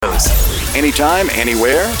Anytime,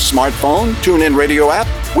 anywhere, smartphone, TuneIn radio app,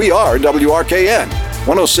 we are WRKN.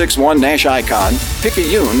 1061 Nash Icon,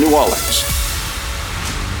 Picayune, New Orleans.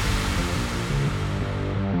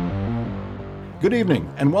 Good evening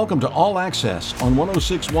and welcome to All Access on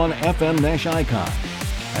 1061 FM Nash Icon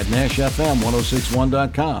at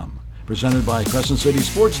NashFM1061.com. Presented by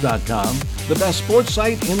CrescentCitySports.com, the best sports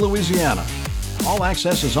site in Louisiana. All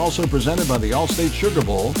Access is also presented by the Allstate Sugar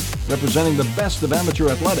Bowl, representing the best of amateur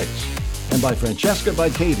athletics, and by Francesca by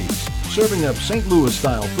Katie's, serving up St.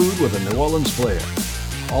 Louis-style food with a New Orleans flair.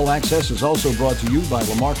 All Access is also brought to you by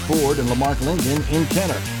Lamarck Ford and Lamarck Lincoln in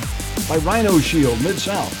Kenner, by Rhino Shield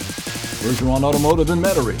Mid-South, Bergeron Automotive in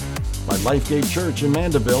Metairie, by Lifegate Church in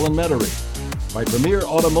Mandeville and Metairie, by Premier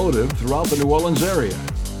Automotive throughout the New Orleans area,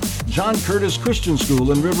 John Curtis Christian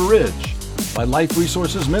School in River Ridge, by Life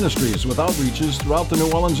Resources Ministries with outreaches throughout the New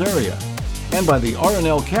Orleans area, and by the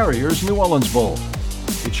R+L Carriers New Orleans Bowl.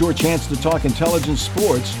 It's your chance to talk intelligent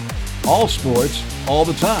sports, all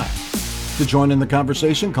the time. To join in the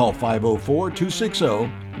conversation, call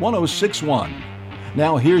 504-260-1061.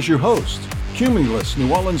 Now here's your host, Cumulus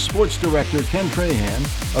New Orleans Sports Director Ken Trahan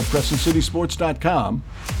of CrescentCitySports.com,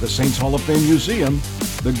 the Saints Hall of Fame Museum,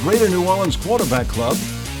 the Greater New Orleans Quarterback Club,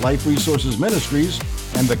 Life Resources Ministries,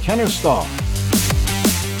 and the Kenner Star.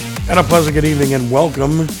 And a pleasant good evening and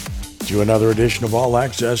welcome to another edition of All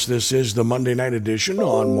Access. This is the Monday night edition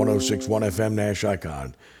on 1061 FM Nash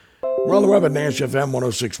Icon. We're on the web at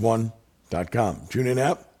NashFM1061.com. Tune in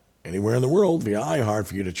app anywhere in the world via iHeart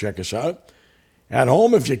for you to check us out. At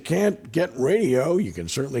home, if you can't get radio, you can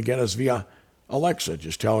certainly get us via Alexa.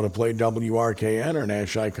 Just tell her to play WRKN or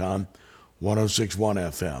Nash Icon 1061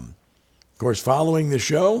 FM. Of course, following the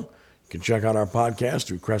show, you can check out our podcast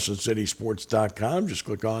through CrescentCitySports.com. Just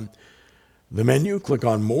click on the menu, click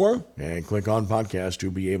on More, and click on Podcast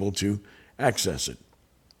to be able to access it.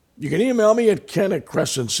 You can email me at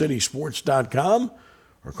ken@CrescentCitySports.com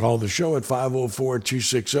or call the show at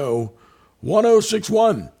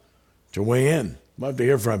 504-260-1061 to weigh in. Love to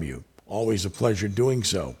hear from you. Always a pleasure doing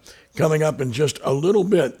so. Coming up in just a little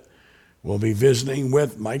bit, we'll be visiting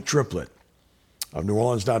with Mike Triplett of New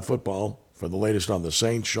Orleans Football for the latest on the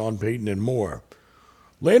Saints, Sean Payton, and more.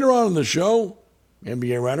 Later on in the show,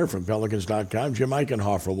 NBA writer from Pelicans.com, Jim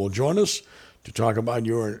Eichenhofer, will join us to talk about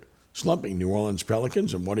your slumping New Orleans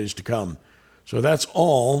Pelicans and what is to come. So that's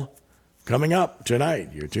all coming up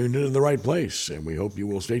tonight. You're tuned into the right place, and we hope you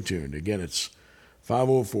will stay tuned. Again, it's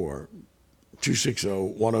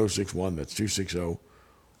 504-260-1061. That's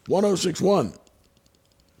 260-1061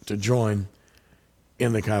 to join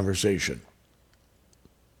in the conversation.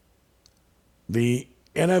 The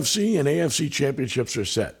NFC and AFC championships are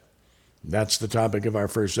set. That's the topic of our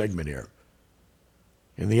first segment here.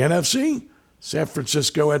 In the NFC, San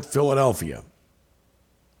Francisco at Philadelphia.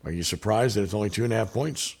 Are you surprised that it's only 2.5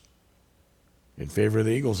 points in favor of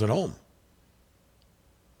the Eagles at home?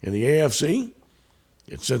 In the AFC,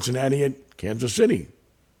 it's Cincinnati at Kansas City.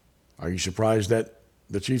 Are you surprised that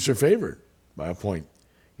the Chiefs are favored by a point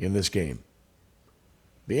in this game?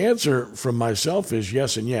 The answer from myself is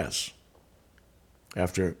yes and yes.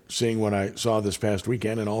 After seeing what I saw this past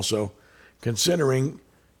weekend and also considering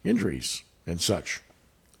injuries and such.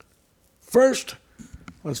 First,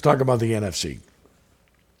 let's talk about the NFC.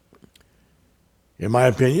 In my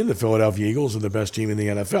opinion, the Philadelphia Eagles are the best team in the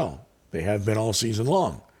NFL. They have been all season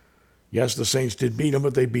long. Yes, the Saints did beat them,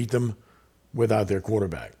 but they beat them without their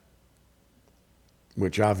quarterback,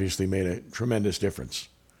 which obviously made a tremendous difference.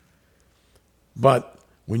 But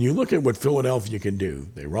when you look at what Philadelphia can do,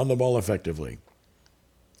 they run the ball effectively.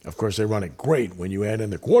 Of course, they run it great when you add in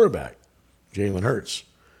the quarterback, Jalen Hurts.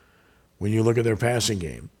 When you look at their passing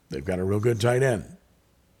game, they've got a real good tight end.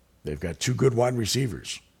 They've got two good wide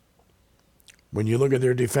receivers. When you look at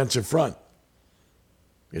their defensive front,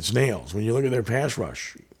 it's nails. When you look at their pass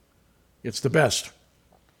rush, it's the best.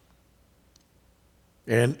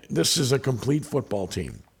 And this is a complete football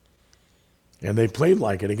team. And they played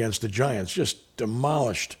like it against the Giants, just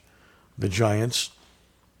demolished the Giants.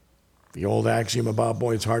 The old axiom about,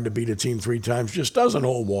 boy, it's hard to beat a team 3 times just doesn't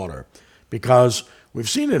hold water, because we've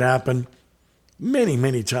seen it happen many,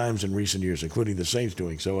 many times in recent years, including the Saints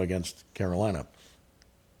doing so against Carolina.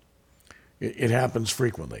 It happens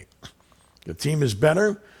frequently. The team is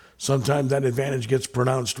better. Sometimes that advantage gets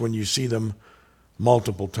pronounced when you see them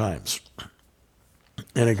multiple times.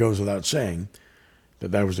 And it goes without saying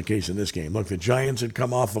that that was the case in this game. Look, the Giants had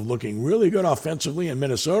come off of looking really good offensively in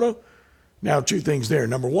Minnesota. Now, 2 things there.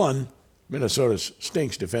 Number 1, Minnesota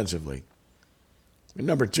stinks defensively. And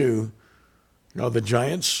number 2, the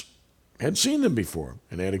Giants had seen them before,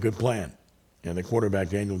 and they had a good plan. And the quarterback,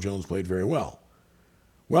 Daniel Jones, played very well.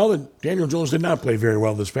 Well, Daniel Jones did not play very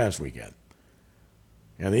well this past weekend.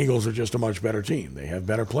 And the Eagles are just a much better team. They have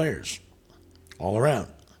better players all around.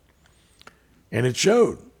 And it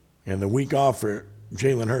showed. And the week off for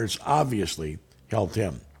Jalen Hurts obviously helped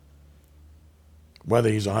him. Whether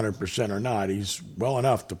he's 100% or not, he's well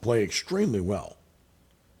enough to play extremely well,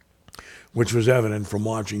 which was evident from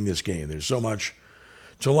watching this game. There's so much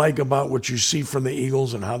to like about what you see from the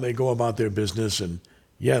Eagles and how they go about their business. And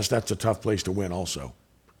yes, that's a tough place to win also.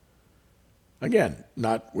 Again,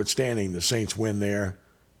 notwithstanding the Saints win there,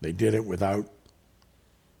 they did it without,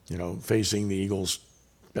 facing the Eagles'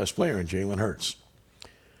 best player in Jalen Hurts.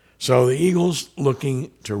 So the Eagles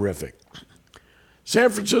looking terrific.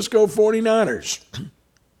 San Francisco 49ers.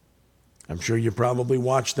 I'm sure you probably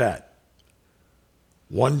watched that.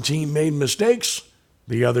 One team made mistakes,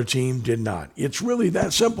 the other team did not. It's really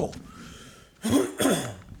that simple.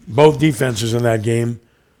 Both defenses in that game,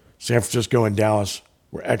 San Francisco and Dallas,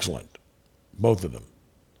 were excellent. Both of them.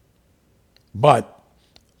 But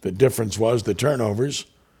the difference was the turnovers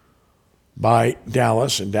by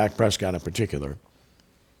Dallas and Dak Prescott in particular,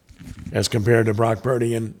 as compared to Brock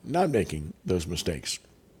Purdy and not making those mistakes.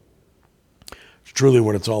 It's truly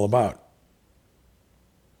what it's all about.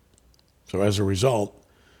 So as a result,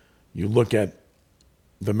 you look at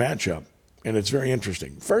the matchup, and it's very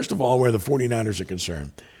interesting. First of all, where the 49ers are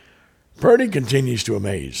concerned, Purdy continues to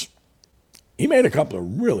amaze. He made a couple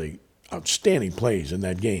of really outstanding plays in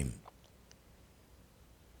that game.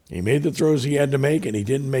 He made the throws he had to make, and he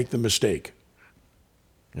didn't make the mistake.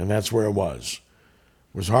 And that's where it was.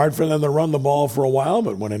 It was hard for them to run the ball for a while,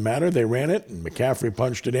 but when it mattered, they ran it, and McCaffrey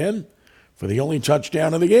punched it in for the only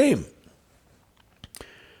touchdown of the game.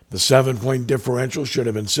 The 7-point differential should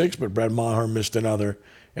have been 6, but Brett Maher missed another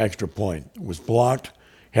extra point. It was blocked.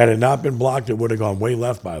 Had it not been blocked, it would have gone way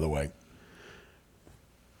left, by the way.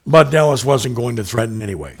 But Dallas wasn't going to threaten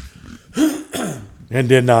anyway, and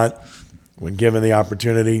did not. When given the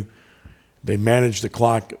opportunity, they managed the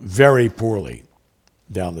clock very poorly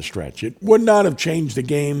down the stretch. It would not have changed the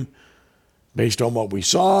game based on what we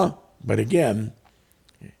saw, but again,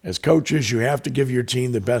 as coaches, you have to give your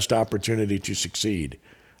team the best opportunity to succeed.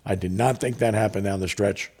 I did not think that happened down the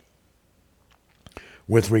stretch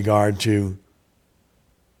with regard to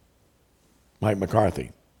Mike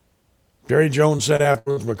McCarthy. Jerry Jones said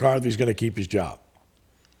afterwards McCarthy's going to keep his job.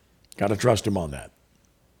 Got to trust him on that.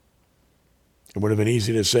 It would have been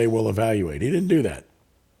easy to say, we'll evaluate. He didn't do that.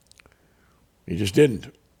 He just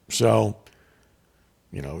didn't. So,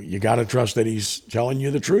 you got to trust that he's telling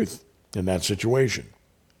you the truth in that situation.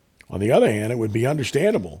 On the other hand, it would be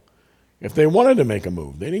understandable if they wanted to make a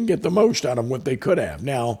move. They didn't get the most out of what they could have.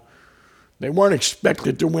 Now, they weren't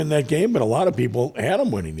expected to win that game, but a lot of people had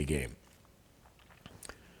them winning the game.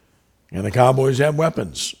 And the Cowboys have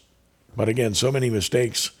weapons. But again, so many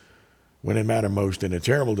mistakes when it mattered most, and the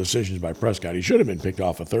terrible decisions by Prescott. He should have been picked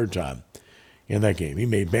off a third time in that game. He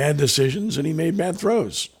made bad decisions, and he made bad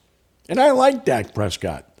throws. And I like Dak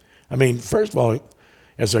Prescott. I mean, first of all,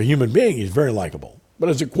 as a human being, he's very likable. But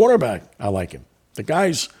as a quarterback, I like him. The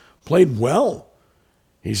guy's played well.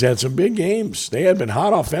 He's had some big games. They had been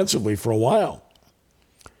hot offensively for a while.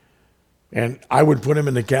 And I would put him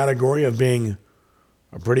in the category of being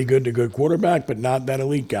a pretty good to good quarterback, but not that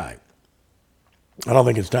elite guy. I don't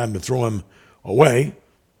think it's time to throw him away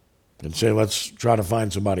and say, let's try to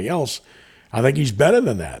find somebody else. I think he's better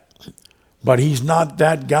than that. But he's not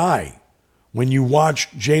that guy. When you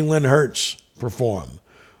watch Jalen Hurts perform,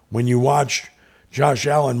 when you watch Josh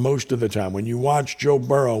Allen most of the time, when you watch Joe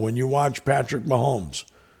Burrow, when you watch Patrick Mahomes,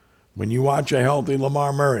 when you watch a healthy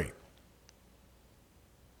Lamar Murray,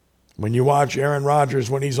 when you watch Aaron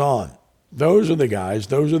Rodgers when he's on, those are the guys,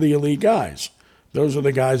 those are the elite guys. Those are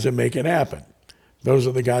the guys that make it happen. Those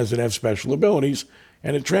are the guys that have special abilities,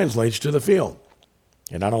 and it translates to the field.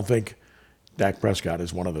 And I don't think Dak Prescott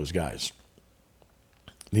is one of those guys.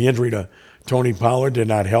 The injury to Tony Pollard did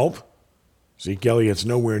not help. Zeke Elliott's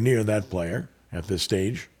nowhere near that player at this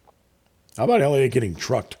stage. How about Elliott getting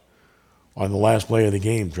trucked on the last play of the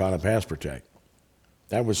game trying to pass protect?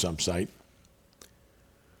 That was some sight.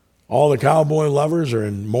 All the Cowboy lovers are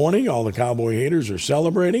in mourning. All the Cowboy haters are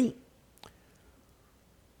celebrating.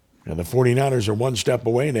 And the 49ers are one step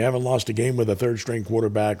away, and they haven't lost a game with a third-string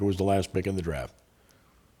quarterback who was the last pick in the draft.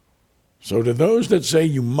 So to those that say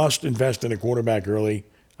you must invest in a quarterback early,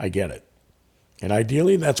 I get it. And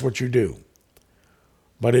ideally, that's what you do.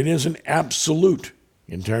 But it isn't absolute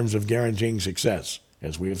in terms of guaranteeing success,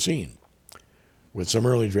 as we have seen, with some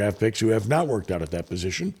early draft picks who have not worked out at that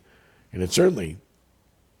position. And it certainly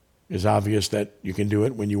is obvious that you can do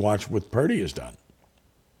it when you watch what Purdy has done.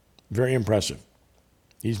 Very impressive.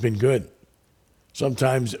 He's been good.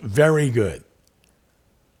 sometimes very good.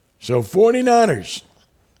 So 49ers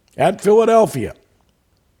at Philadelphia.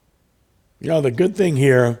 You know, the good thing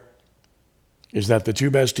here is that the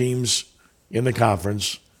two best teams in the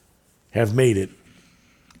conference have made it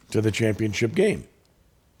to the championship game.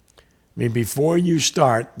 I mean, before you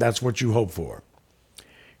start, that's what you hope for.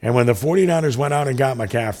 And when the 49ers went out and got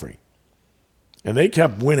McCaffrey, and they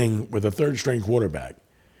kept winning with a third-string quarterback,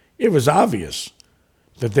 it was obvious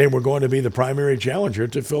that they were going to be the primary challenger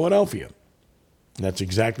to Philadelphia. And that's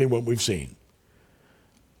exactly what we've seen.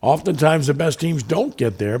 Oftentimes the best teams don't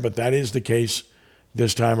get there, but that is the case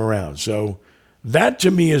this time around. So that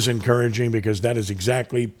to me is encouraging because that is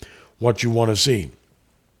exactly what you want to see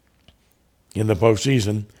in the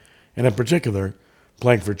postseason, and in particular,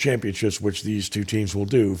 playing for championships, which these two teams will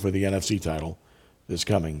do for the NFC title this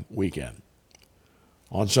coming weekend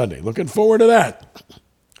on Sunday. Looking forward to that.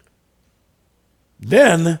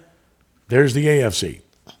 Then there's the AFC.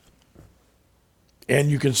 And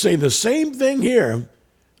you can say the same thing here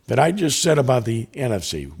that I just said about the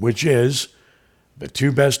NFC, which is the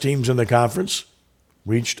two best teams in the conference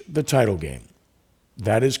reached the title game.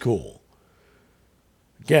 That is cool.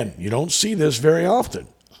 Again, you don't see this very often,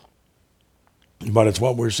 but it's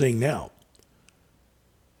what we're seeing now.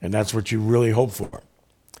 And that's what you really hope for.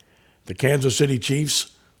 The Kansas City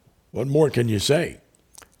Chiefs, what more can you say?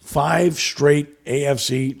 5 straight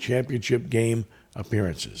AFC championship game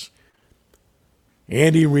appearances.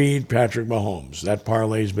 Andy Reid, Patrick Mahomes. That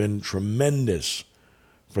parlay's been tremendous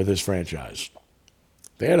for this franchise.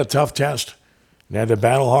 They had a tough test and had to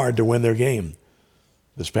battle hard to win their game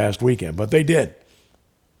this past weekend, but they did.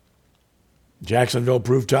 Jacksonville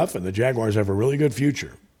proved tough, and the Jaguars have a really good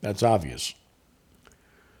future. That's obvious.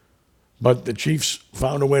 But the Chiefs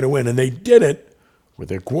found a way to win, and they did it with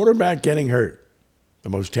their quarterback getting hurt. The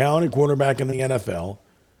most talented quarterback in the NFL,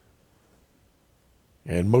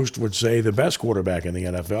 and most would say the best quarterback in the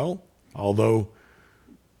NFL, although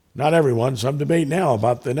not everyone. Some debate now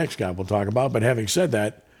about the next guy we'll talk about, but having said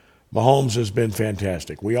that, Mahomes has been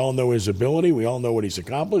fantastic. We all know his ability, we all know what he's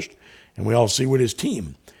accomplished, and we all see what his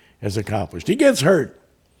team has accomplished. He gets hurt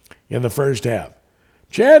in the first half.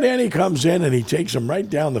 Chad Henne comes in and he takes him right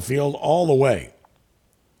down the field all the way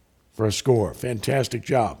for a score. Fantastic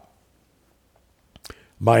job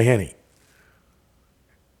by Henne.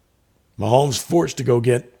 Mahomes forced to go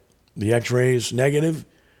get the x-rays negative.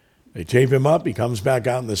 They tape him up. He comes back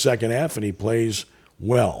out in the second half and he plays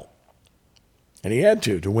well. And he had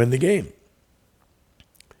to win the game.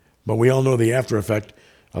 But we all know the after effect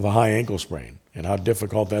of a high ankle sprain and how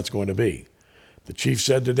difficult that's going to be. The Chiefs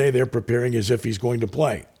said today they're preparing as if he's going to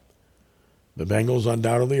play. The Bengals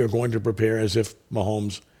undoubtedly are going to prepare as if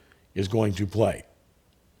Mahomes is going to play.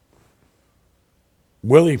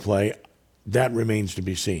 Will he play? That remains to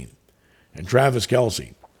be seen. And Travis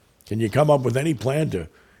Kelce, can you come up with any plan to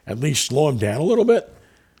at least slow him down a little bit?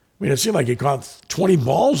 I mean, it seemed like he caught 20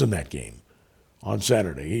 balls in that game on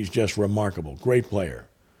Saturday. He's just remarkable. Great player.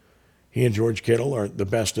 He and George Kittle are the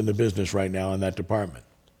best in the business right now in that department.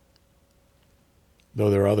 Though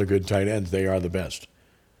there are other good tight ends, they are the best.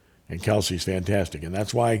 And Kelce's fantastic. And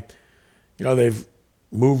that's why, they've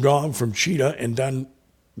moved on from Cheetah and done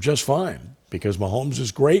just fine. Because Mahomes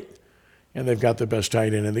is great, and they've got the best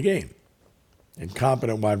tight end in the game. And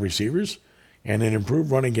competent wide receivers, and an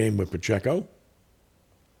improved running game with Pacheco.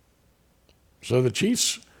 So the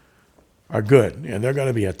Chiefs are good, and they're going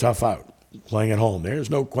to be a tough out playing at home. There's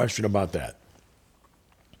no question about that.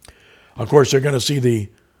 Of course, they're going to see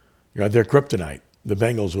their kryptonite, the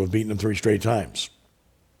Bengals, who have beaten them 3 straight times.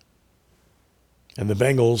 And the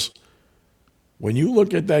Bengals, when you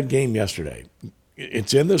look at that game yesterday,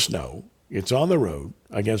 it's in the snow, it's on the road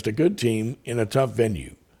against a good team in a tough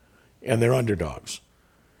venue, and they're underdogs.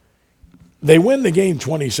 They win the game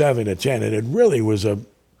 27-10, and it really was a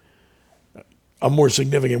more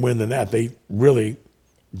significant win than that. They really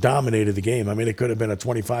dominated the game. I mean, it could have been a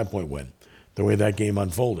 25-point win, the way that game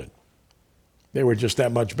unfolded. They were just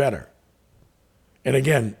that much better. And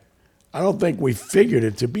again, I don't think we figured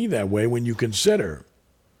it to be that way when you consider,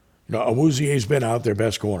 Awuzie's been out, their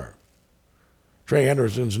best corner. Trey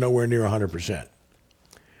Henderson's nowhere near 100%.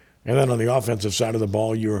 And then on the offensive side of the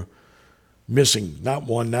ball, you're missing not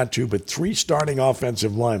 1, not 2, but 3 starting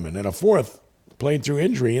offensive linemen, and a 4th played through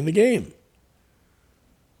injury in the game.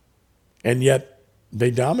 And yet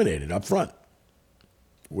they dominated up front,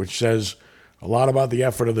 which says a lot about the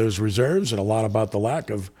effort of those reserves and a lot about the lack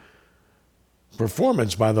of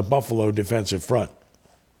performance by the Buffalo defensive front.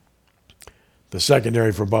 The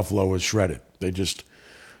secondary for Buffalo was shredded. They just,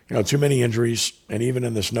 too many injuries, and even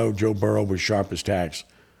in the snow, Joe Burrow was sharp as tacks.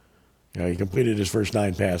 He completed his first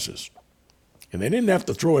 9 passes. And they didn't have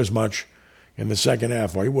to throw as much in the second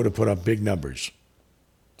half, or he would have put up big numbers.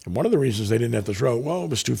 And one of the reasons they didn't have to throw, well, it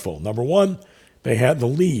was twofold. Number one, they had the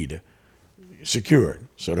lead secured,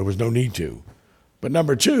 so there was no need to. But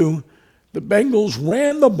number two, the Bengals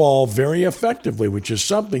ran the ball very effectively, which is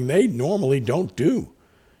something they normally don't do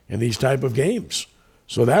in these type of games.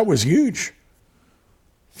 So that was huge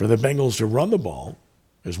for the Bengals to run the ball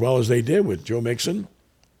as well as they did with Joe Mixon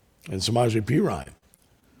and Samaje Perine.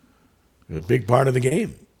 A big part of the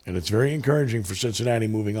game, and it's very encouraging for Cincinnati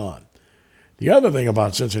moving on. The other thing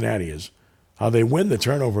about Cincinnati is how they win the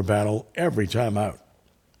turnover battle every time out.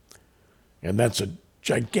 And that's a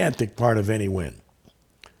gigantic part of any win.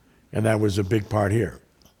 And that was a big part here.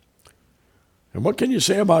 And what can you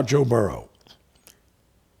say about Joe Burrow?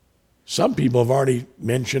 Some people have already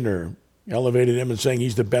mentioned or elevated him and saying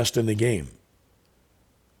he's the best in the game.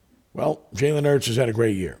 Well, Jalen Hurts has had a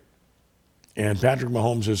great year. And Patrick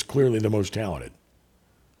Mahomes is clearly the most talented.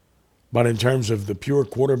 But in terms of the pure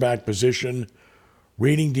quarterback position,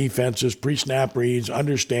 reading defenses, pre-snap reads,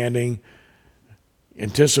 understanding,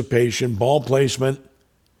 anticipation, ball placement,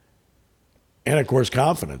 and, of course,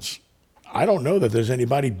 confidence, I don't know that there's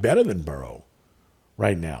anybody better than Burrow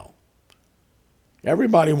right now.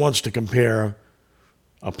 Everybody wants to compare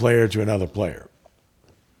a player to another player.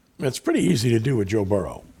 It's pretty easy to do with Joe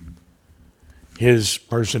Burrow. His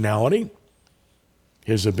personality,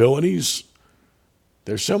 his abilities,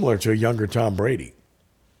 they're similar to a younger Tom Brady.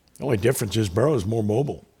 The only difference is Burrow is more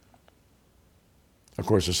mobile. Of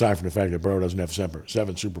course, aside from the fact that Burrow doesn't have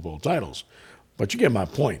seven Super Bowl titles. But you get my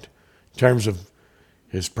point. In terms of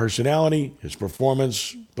his personality, his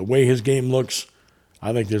performance, the way his game looks,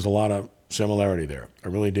 I think there's a lot of similarity there. I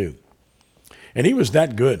really do. And he was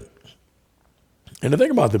that good. And the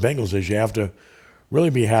thing about the Bengals is you have to really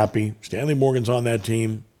be happy. Stanley Morgan's on that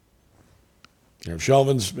team.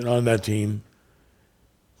 Shelvin's been on that team.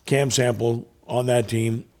 Cam Sample on that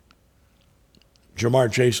team.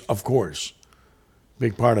 Jamar Chase, of course,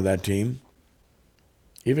 big part of that team.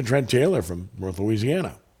 Even Trent Taylor from North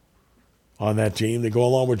Louisiana on that team. They go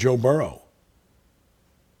along with Joe Burrow.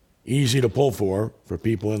 Easy to pull for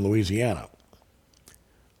people in Louisiana.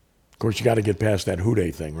 Of course, you got to get past that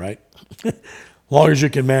Houday thing, right? As long as you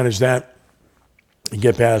can manage that and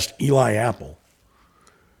get past Eli Apple.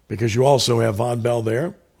 Because you also have Von Bell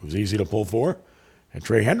there, who's easy to pull for, and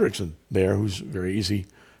Trey Hendrickson there, who's very easy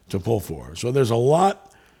to pull for. So there's a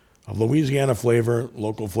lot of Louisiana flavor,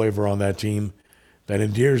 local flavor on that team that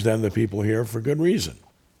endears them to people here for good reason.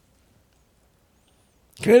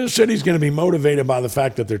 Kansas City's going to be motivated by the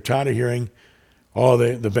fact that they're tired of hearing,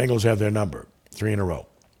 the Bengals have their number, 3 in a row.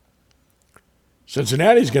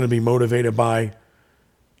 Cincinnati's going to be motivated by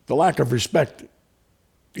the lack of respect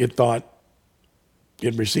it thought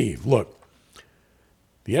it received. Look,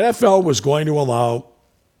 the NFL was going to allow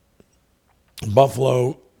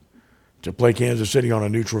Buffalo to play Kansas City on a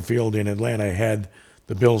neutral field in Atlanta had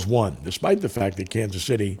the Bills won, despite the fact that Kansas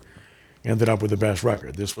City ended up with the best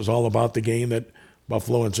record. This was all about the game that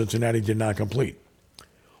Buffalo and Cincinnati did not complete.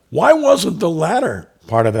 Why wasn't the latter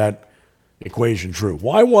part of that equation true?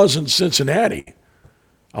 Why wasn't Cincinnati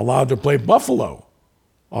allowed to play Buffalo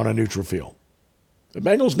on a neutral field? The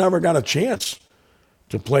Bengals never got a chance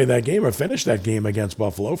to play that game or finish that game against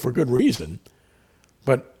Buffalo for good reason,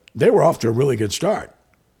 but they were off to a really good start.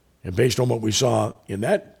 And based on what we saw in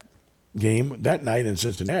that game that night in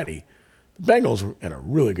Cincinnati, the Bengals had a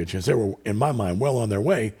really good chance. They were, in my mind, well on their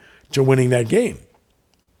way to winning that game.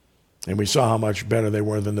 And we saw how much better they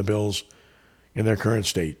were than the Bills in their current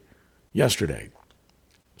state yesterday.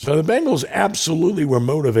 So the Bengals absolutely were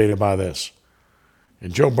motivated by this.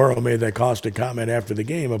 And Joe Burrow made that caustic comment after the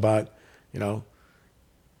game about,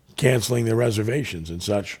 canceling their reservations and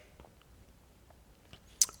such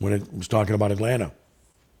when it was talking about Atlanta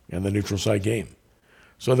and the neutral site game.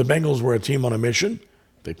 So the Bengals were a team on a mission.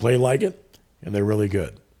 They play like it, and they're really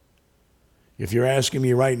good. If you're asking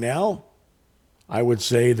me right now, I would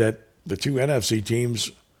say that the 2 NFC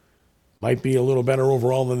teams might be a little better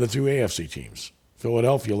overall than the 2 AFC teams.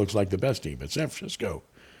 Philadelphia looks like the best team, but San Francisco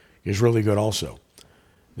is really good also.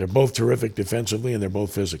 They're both terrific defensively, and they're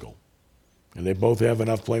both physical. And they both have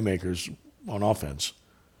enough playmakers on offense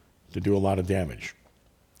to do a lot of damage.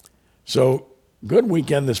 So, good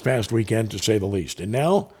weekend this past weekend, to say the least. And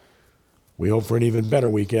now, we hope for an even better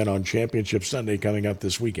weekend on Championship Sunday coming up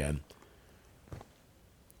this weekend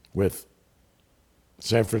with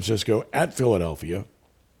San Francisco at Philadelphia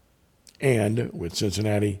and with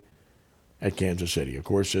Cincinnati at Kansas City. Of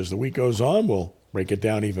course, as the week goes on, we'll break it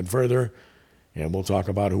down even further, and we'll talk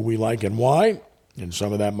about who we like and why. And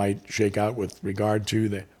some of that might shake out with regard to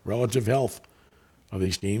the relative health of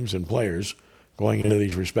these teams and players going into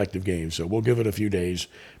these respective games. So we'll give it a few days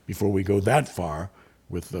before we go that far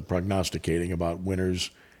with prognosticating about winners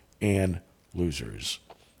and losers.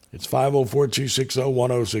 It's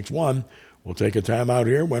 504-260-1061. We'll take a time out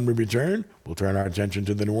here. When we return, we'll turn our attention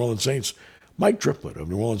to the New Orleans Saints. Mike Triplett of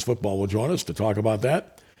New Orleans Football will join us to talk about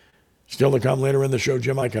that. Still to come later in the show,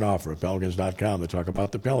 Jim Eichenhofer of Pelicans.com to talk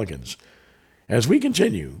about the Pelicans. As we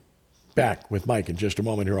continue, back with Mike in just a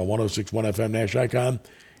moment here on 106.1 FM Nash Icon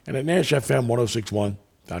and at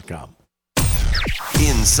NashFM1061.com.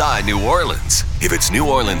 Inside New Orleans. If it's New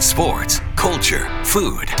Orleans sports, culture,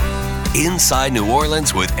 food. Inside New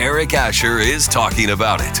Orleans with Eric Asher is talking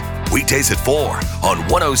about it. Weekdays at 4 on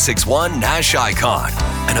 106.1 Nash Icon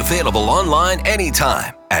and available online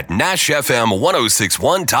anytime at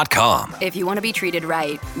NashFM1061.com. If you want to be treated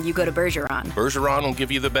right, you go to Bergeron. Bergeron will give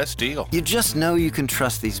you the best deal. You just know you can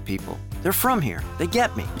trust these people. They're from here. They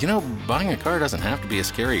get me. You know, buying a car doesn't have to be a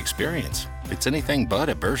scary experience. It's anything but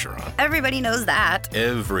at Bergeron. Everybody knows that.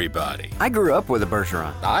 Everybody. I grew up with a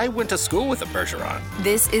Bergeron. I went to school with a Bergeron.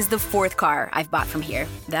 This is the 4th car I've bought from here.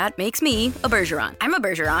 That makes me a Bergeron. I'm a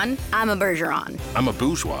Bergeron. I'm a Bergeron. I'm a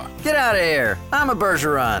bourgeois. Get out of here. I'm a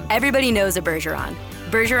Bergeron. Everybody knows a Bergeron.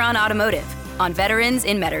 Bergeron Automotive, on Veterans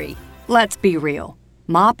in Metairie. Let's be real.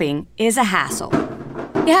 Mopping is a hassle.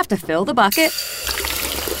 You have to fill the bucket,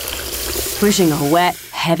 pushing a wet,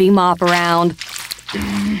 heavy mop around,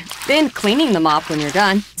 then cleaning the mop when you're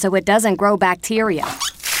done so it doesn't grow bacteria.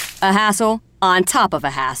 A hassle on top of a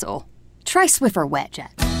hassle. Try Swiffer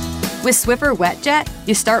WetJet. With Swiffer WetJet,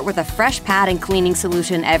 you start with a fresh pad and cleaning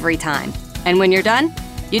solution every time. And when you're done,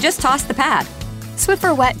 you just toss the pad.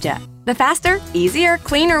 Swiffer WetJet. The faster, easier,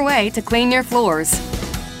 cleaner way to clean your floors.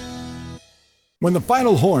 When the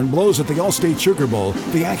final horn blows at the Allstate Sugar Bowl,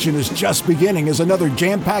 the action is just beginning as another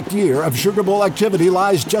jam-packed year of Sugar Bowl activity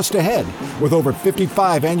lies just ahead. With over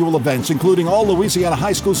 55 annual events, including all Louisiana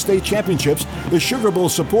high school state championships, the Sugar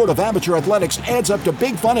Bowl's support of amateur athletics adds up to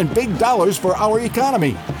big fun and big dollars for our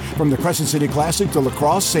economy. From the Crescent City Classic to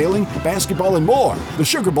lacrosse, sailing, basketball, and more, the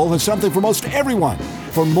Sugar Bowl has something for most everyone.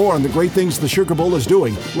 For more on the great things the Sugar Bowl is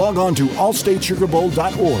doing, log on to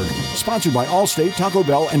allstatesugarbowl.org. Sponsored by Allstate, Taco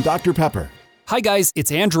Bell, and Dr. Pepper. Hi guys,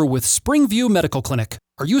 it's Andrew with Springview Medical Clinic.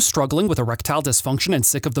 Are you struggling with erectile dysfunction and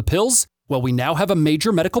sick of the pills? Well, we now have a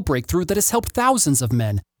major medical breakthrough that has helped thousands of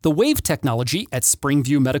men. The WAVE technology at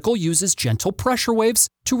Springview Medical uses gentle pressure waves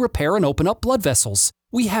to repair and open up blood vessels.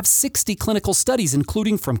 We have 60 clinical studies,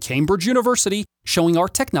 including from Cambridge University, showing our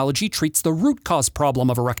technology treats the root cause problem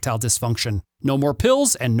of erectile dysfunction. No more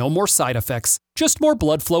pills and no more side effects, just more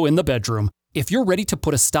blood flow in the bedroom. If you're ready to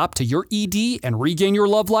put a stop to your ED and regain your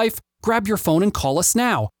love life, grab your phone and call us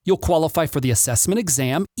now. You'll qualify for the assessment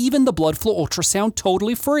exam, even the blood flow ultrasound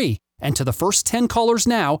totally free. And to the first 10 callers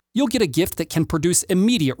now, you'll get a gift that can produce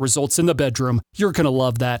immediate results in the bedroom. You're going to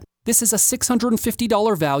love that. This is a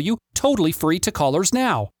 $650 value, totally free to callers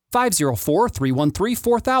now.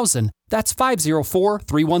 504-313-4000. That's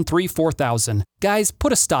 504-313-4000. Guys,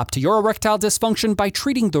 put a stop to your erectile dysfunction by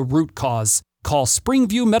treating the root cause. Call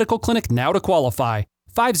Springview Medical Clinic now to qualify.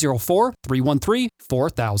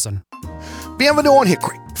 504-313-4000. Bienvenue on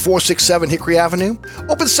Hickory, 467 Hickory Avenue.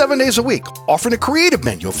 Open 7 days a week, offering a creative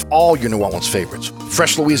menu of all your New Orleans favorites.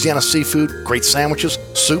 Fresh Louisiana seafood, great sandwiches,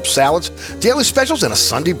 soups, salads, daily specials, and a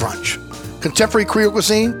Sunday brunch. Contemporary Creole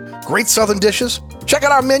cuisine, great southern dishes. Check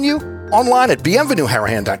out our menu online at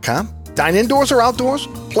bienvenueharahan.com. Dine indoors or outdoors.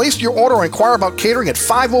 Place your order or inquire about catering at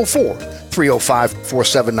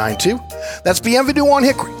 504-305-4792. That's Bienvenue on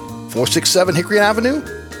Hickory, 467 Hickory Avenue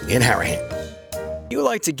in Harahan. You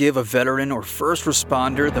like to give a veteran or first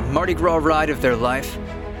responder the Mardi Gras ride of their life?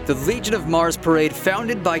 The Legion of Mars Parade,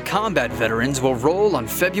 founded by combat veterans, will roll on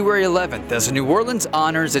February 11th as New Orleans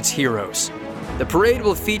honors its heroes. The parade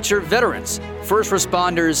will feature veterans, first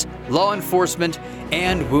responders, law enforcement,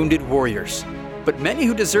 and wounded warriors. But many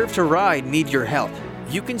who deserve to ride need your help.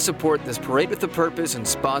 You can support this parade with a purpose and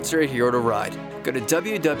sponsor a hero to ride. Go to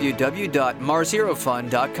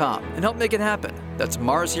www.marshero.fund.com and help make it happen. That's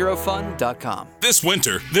marshero.fund.com. This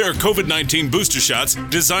winter, there are COVID-19 booster shots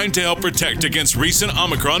designed to help protect against recent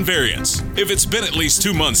Omicron variants. If it's been at least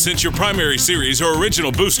 2 months since your primary series or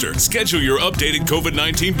original booster, schedule your updated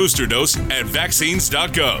COVID-19 booster dose at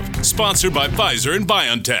vaccines.gov. Sponsored by Pfizer and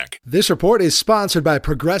BioNTech. This report is sponsored by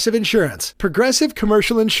Progressive Insurance. Progressive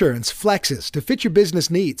Commercial Insurance flexes to fit your business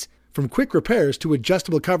needs. From quick repairs to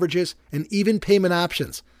adjustable coverages and even payment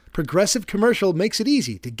options, Progressive Commercial makes it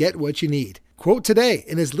easy to get what you need. Quote today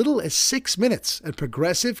in as little as 6 minutes at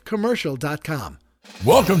progressivecommercial.com.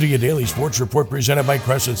 Welcome to your daily sports report presented by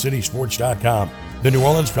CrescentCitySports.com. The New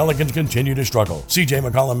Orleans Pelicans continue to struggle. C.J.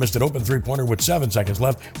 McCollum missed an open three-pointer with 7 seconds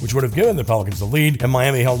left, which would have given the Pelicans the lead, and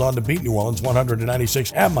Miami held on to beat New Orleans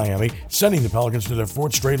 196 at Miami, sending the Pelicans to their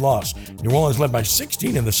 4th straight loss. New Orleans led by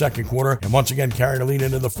 16 in the second quarter and once again carried a lead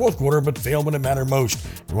into the 4th quarter, but failed when it mattered most.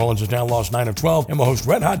 New Orleans has now lost 9 of 12 and will host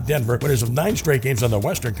red-hot Denver, winners of 9 straight games on the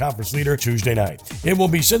Western Conference leader, Tuesday night. It will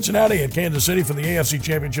be Cincinnati and Kansas City for the AFC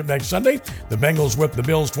Championship next Sunday. The Bengals whipped the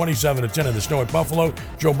Bills 27-10 in the snow at Buffalo.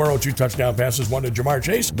 Joe Burrow 2 touchdown passes, 1 to Jamar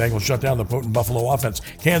Chase. Bengals shut down the potent Buffalo offense.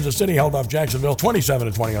 Kansas City held off Jacksonville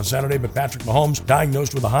 27-20 on Saturday, but Patrick Mahomes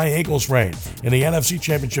diagnosed with a high ankle sprain. In the NFC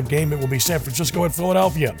Championship game, it will be San Francisco at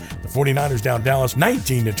Philadelphia. The 49ers down Dallas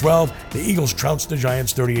 19-12. The Eagles trounced the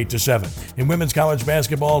Giants 38-7. In women's college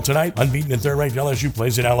basketball tonight, unbeaten and third-ranked LSU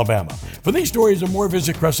plays at Alabama. For these stories and more,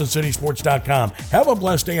 visit CrescentCitySports.com. Have a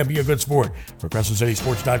blessed day and be a good sport. For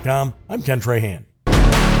CrescentCitySports.com, I'm Ken Trahan.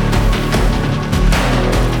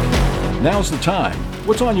 Now's the time.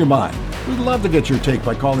 What's on your mind? We'd love to get your take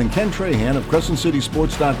by calling Ken Trahan of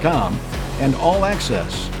CrescentCitySports.com and All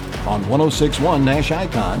Access on 1061 Nash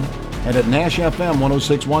Icon and at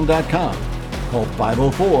NashFM1061.com. Call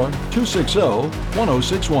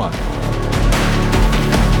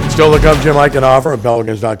 504-260-1061. Still to come, Jim Eichenhofer of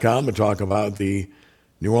Pelicans.com to talk about the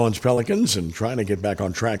New Orleans Pelicans and trying to get back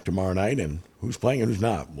on track tomorrow night and who's playing and who's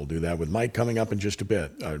not. We'll do that with Mike coming up in just a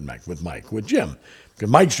bit. With Jim. Because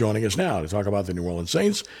Mike's joining us now to talk about the New Orleans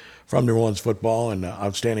Saints from New Orleans football and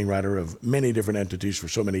outstanding writer of many different entities for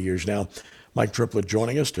so many years now. Mike Triplett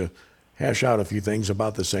joining us to hash out a few things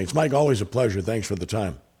about the Saints. Mike, always a pleasure. Thanks for the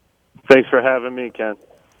time. Thanks for having me, Ken.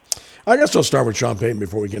 I guess I'll start with Sean Payton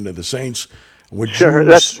before we get into the Saints. Sure,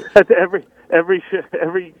 that's every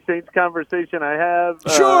Saints conversation I have.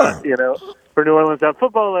 Sure, for New Orleans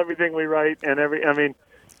football, everything we write and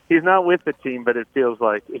he's not with the team, but it feels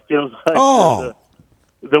like the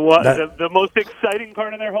most exciting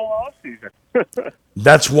part of their whole offseason.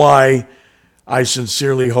 That's why I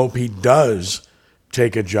sincerely hope he does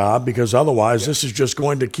take a job, because otherwise this is just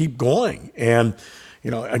going to keep going. And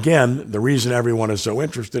again, the reason everyone is so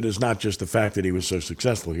interested is not just the fact that he was so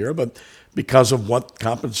successful here, but because of what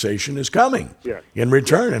compensation is coming in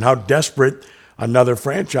return and how desperate another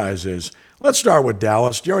franchise is. Let's start with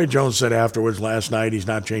Dallas. Jerry Jones said afterwards last night he's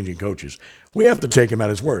not changing coaches. We have to take him at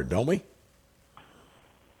his word, don't we?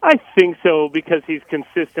 I think so, because he's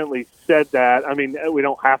consistently said that. I mean, we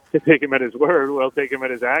don't have to take him at his word. We'll take him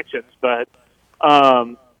at his actions. But,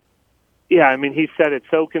 he said it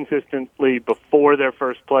so consistently before their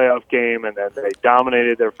first playoff game, and then they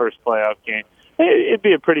dominated their first playoff game. It'd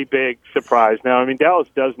be a pretty big surprise. Now, Dallas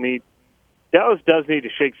does need to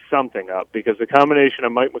shake something up, because the combination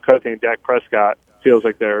of Mike McCarthy and Dak Prescott feels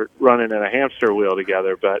like they're running in a hamster wheel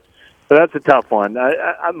together. But that's a tough one.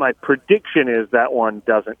 My prediction is that one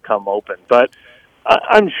doesn't come open. But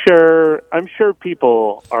I'm sure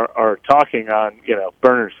people are talking on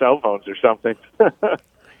burner cell phones or something.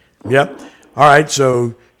 Yep. All right.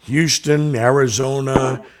 So Houston,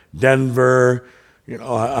 Arizona, Denver,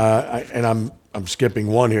 and I'm skipping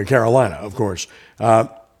one here. Carolina, of course.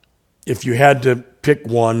 If you had to pick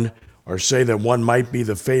one or say that one might be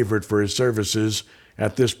the favorite for his services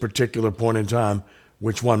at this particular point in time,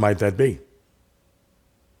 which one might that be?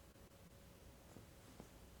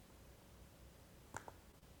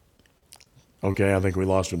 Okay, I think we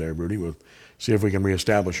lost him there, Rudy. We'll see if we can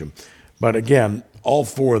reestablish him. But again, all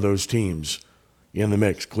 4 of those teams in the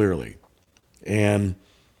mix, clearly. And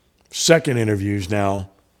second interviews now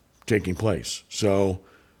taking place. So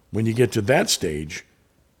when you get to that stage,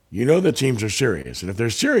 the teams are serious. And if they're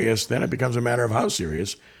serious, then it becomes a matter of how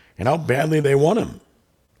serious and how badly they want him.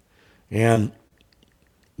 And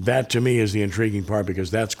that, to me, is the intriguing part,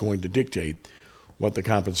 because that's going to dictate what the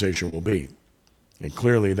compensation will be. And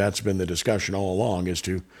clearly that's been the discussion all along as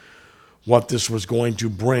to what this was going to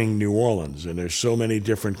bring New Orleans. And there's so many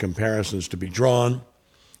different comparisons to be drawn.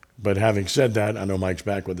 But having said that, I know Mike's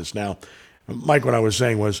back with us now. Mike, what I was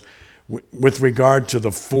saying was, with regard to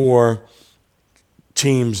the 4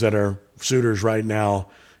 teams that are suitors right now,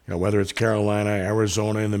 whether it's Carolina,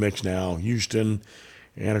 Arizona in the mix now, Houston,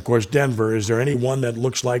 and of course Denver, is there any one that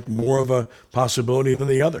looks like more of a possibility than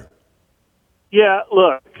the other? Yeah,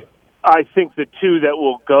 look, I think the 2 that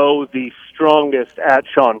will go the strongest at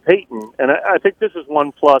Sean Payton, and I think this is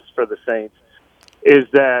one plus for the Saints, is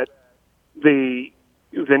that the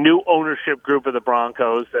new ownership group of the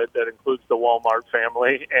Broncos that includes the Walmart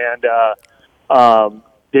family and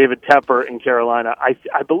David Tepper in Carolina. I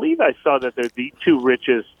believe I saw that they're the 2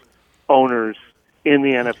 richest owners in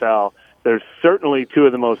the NFL. They're certainly 2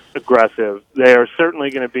 of the most aggressive. They are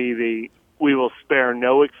certainly going to be we will spare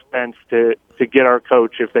no expense to get our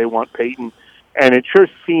coach if they want Peyton. And it sure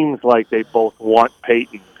seems like they both want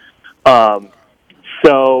Peyton.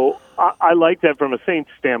 So I like that from a Saints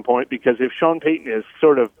standpoint, because if Sean Payton is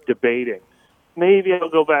sort of debating, maybe I'll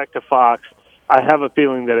go back to Fox, I have a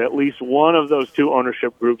feeling that at least one of those two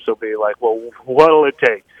ownership groups will be like, well, what'll it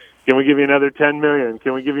take? Can we give you another $10 million?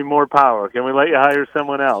 Can we give you more power? Can we let you hire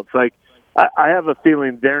someone else? Like, I have a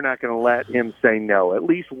feeling they're not going to let him say no. At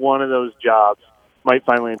least one of those jobs might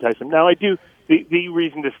finally entice him. Now, I do. The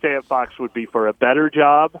reason to stay at Fox would be for a better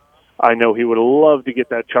job. I know he would love to get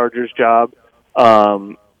that Chargers job.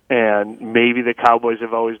 And maybe the Cowboys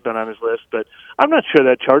have always been on his list, but I'm not sure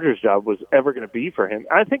that Chargers job was ever going to be for him.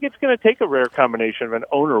 I think it's going to take a rare combination of an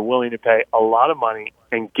owner willing to pay a lot of money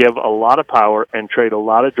and give a lot of power and trade a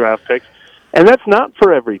lot of draft picks. And that's not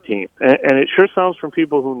for every team. And it sure sounds from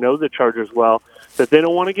people who know the Chargers well that they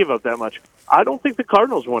don't want to give up that much. I don't think the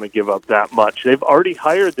Cardinals want to give up that much. They've already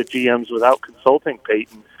hired the GMs without consulting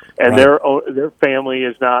Peyton. And their family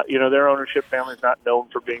is not, their ownership family is not known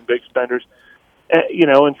for being big spenders.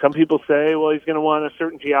 And some people say, well, he's going to want a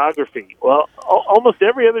certain geography. Well, almost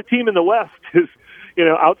every other team in the West is,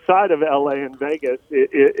 outside of LA and Vegas,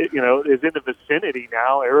 is in the vicinity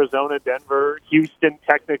now. Arizona, Denver, Houston,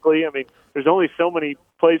 technically. I mean, there's only so many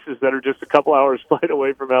places that are just a couple hours flight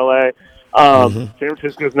away from LA. San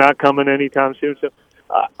Francisco's not coming anytime soon. So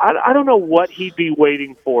I don't know what he'd be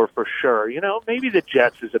waiting for sure. Maybe the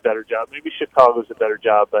Jets is a better job. Maybe Chicago's a better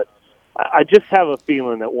job, but I just have a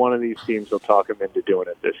feeling that one of these teams will talk him into doing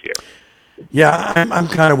it this year. Yeah, I'm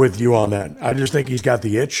kind of with you on that. I just think he's got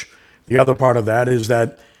the itch. The other part of that is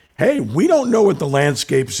that, hey, we don't know what the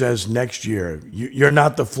landscape says next year. You're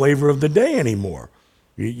not the flavor of the day anymore.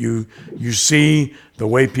 You see the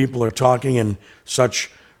way people are talking in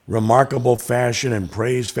such remarkable fashion and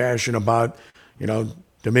praise fashion about,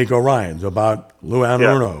 D'Amico Ryans, about Lou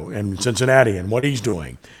Anarumo and Cincinnati and what he's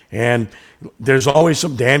doing. And there's always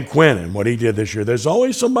some Dan Quinn and what he did this year. There's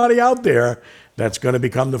always somebody out there that's going to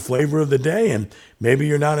become the flavor of the day, and maybe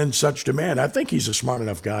you're not in such demand. I think he's a smart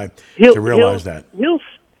enough guy to realize that.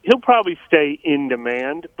 He'll probably stay in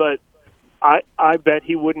demand, but I bet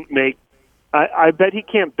he wouldn't make. I bet he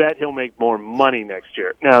can't bet he'll make more money next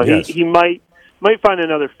year. Now he might find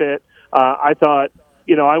another fit. I thought,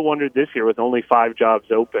 I wondered this year with only 5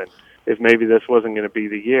 jobs open if maybe this wasn't going to be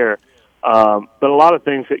the year. But a lot of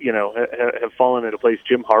things that, have fallen into place.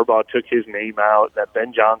 Jim Harbaugh took his name out. That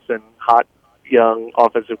Ben Johnson, hot young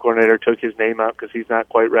offensive coordinator, took his name out because he's not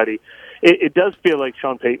quite ready. It does feel like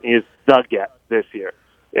Sean Payton is the get this year.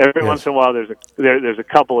 Every once in a while, there's a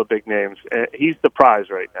couple of big names. He's the prize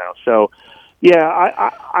right now. So, yeah,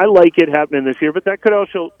 I like it happening this year, but that could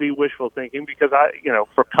also be wishful thinking because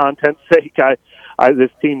for content's sake,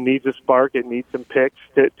 this team needs a spark. It needs some picks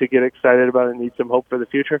to get excited about. It needs some hope for the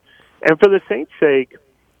future. And for the Saints' sake,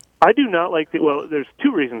 I do not like there's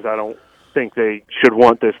 2 reasons I don't think they should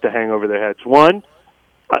want this to hang over their heads. One,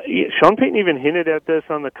 Sean Payton even hinted at this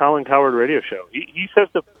on the Colin Cowherd radio show. He says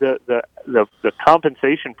the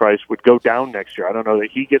compensation price would go down next year. I don't know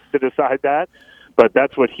that he gets to decide that, but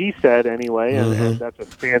that's what he said anyway, and that's a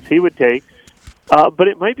stance he would take. But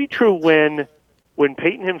it might be true when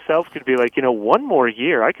Payton himself could be like, one more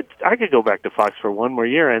year, I could go back to Fox for one more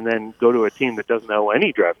year and then go to a team that doesn't owe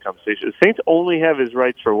any draft compensation. The Saints only have his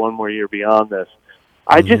rights for one more year beyond this.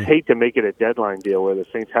 I just hate to make it a deadline deal where the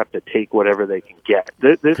Saints have to take whatever they can get.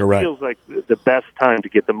 This feels like the best time to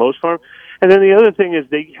get the most for him. And then the other thing is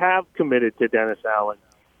they have committed to Dennis Allen.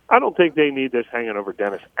 I don't think they need this hanging over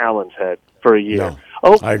Dennis Allen's head for a year.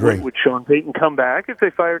 No, I agree. Would Sean Payton come back if they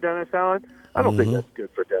fire Dennis Allen? I don't think that's good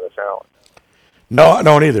for Dennis Allen. No, I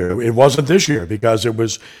don't either. It wasn't this year because it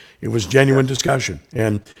was genuine discussion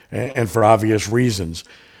and for obvious reasons.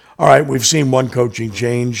 All right, we've seen one coaching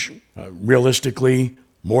change. Realistically,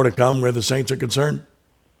 more to come where the Saints are concerned?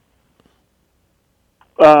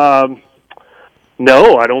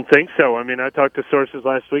 No, I don't think so. I mean, I talked to sources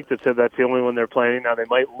last week that said that's the only one they're planning. Now, they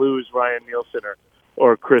might lose Ryan Nielsen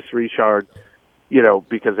or Chris Richard,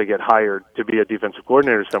 because they get hired to be a defensive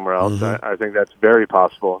coordinator somewhere else. I think that's very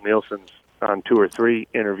possible. Nielsen's on 2 or 3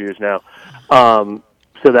 interviews now. So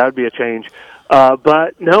that would be a change.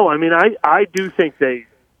 But, no, I mean, I do think they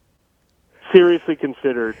seriously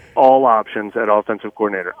considered all options at offensive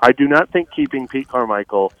coordinator. I do not think keeping Pete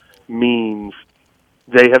Carmichael means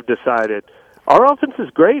they have decided, our offense is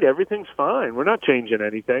great, everything's fine, we're not changing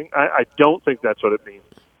anything. I don't think that's what it means.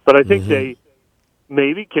 But I think they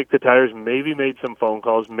maybe kicked the tires, maybe made some phone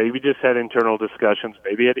calls, maybe just had internal discussions,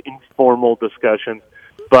 maybe had informal discussions.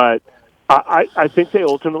 But I think they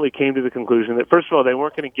ultimately came to the conclusion that, first of all, they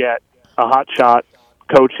weren't going to get a hotshot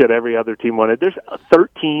coach that every other team wanted. There's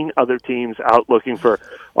 13 other teams out looking for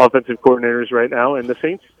offensive coordinators right now, and the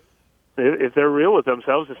Saints, if they're real with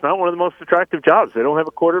themselves, it's not one of the most attractive jobs. They don't have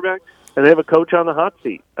a quarterback, and they have a coach on the hot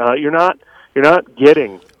seat. You're not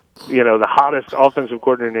getting, the hottest offensive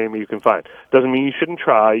coordinator name you can find. Doesn't mean you shouldn't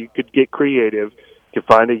try. You could get creative. You could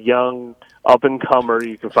find a young up-and-comer.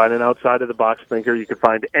 You can find an outside-of-the-box thinker. You could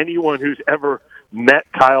find anyone who's ever met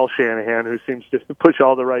Kyle Shanahan, who seems to push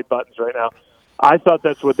all the right buttons right now. I thought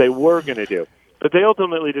that's what they were going to do. But they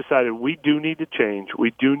ultimately decided we do need to change.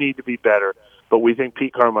 We do need to be better. But we think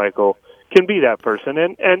Pete Carmichael can be that person.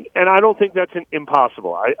 And I don't think that's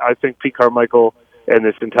impossible. I think Pete Carmichael and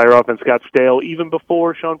this entire offense got stale even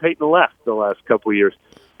before Sean Payton left the last couple of years.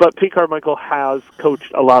 But Pete Carmichael has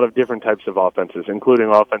coached a lot of different types of offenses, including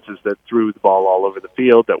offenses that threw the ball all over the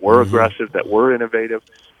field, that were aggressive, that were innovative.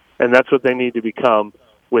 And that's what they need to become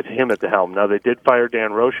with him at the helm. Now, they did fire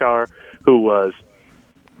Dan Roshar, who was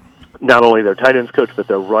not only their tight ends coach, but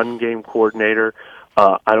their run game coordinator.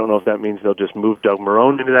 I don't know if that means they'll just move Doug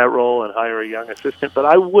Marrone into that role and hire a young assistant, but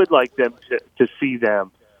I would like them to see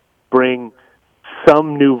them bring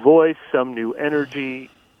some new voice, some new energy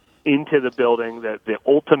into the building. That the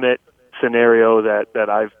ultimate scenario that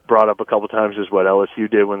I've brought up a couple times is what LSU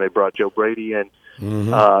did when they brought Joe Brady in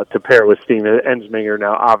to pair with Steve Ensminger.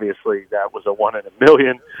 Now, obviously, that was a 1 in a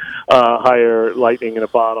million hire, lightning in a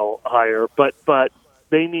bottle hire, but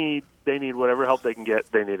they need whatever help they can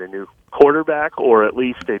get. They need a new quarterback, or at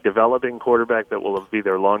least a developing quarterback that will be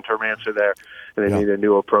their long-term answer there, and they need a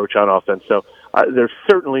new approach on offense. So they're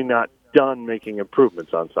certainly not done making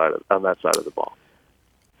improvements on that side of the ball.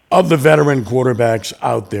 Of the veteran quarterbacks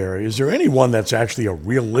out there, is there anyone that's actually a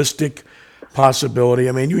realistic possibility?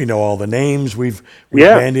 I mean, you know all the names. We've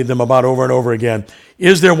bandied them about over and over again.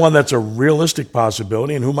 Is there one that's a realistic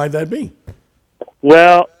possibility, and who might that be?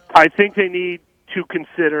 Well, I think they need to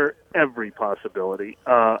consider every possibility,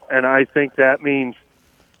 and I think that means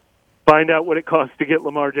find out what it costs to get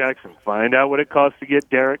Lamar Jackson, find out what it costs to get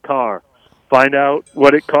Derek Carr, find out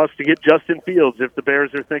what it costs to get Justin Fields if the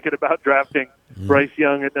Bears are thinking about drafting Bryce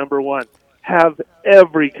Young at number 1. Have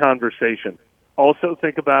every conversation. Also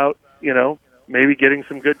think about, maybe getting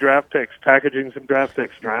some good draft picks, packaging some draft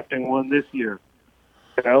picks, drafting one this year.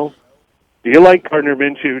 Do you like Gardner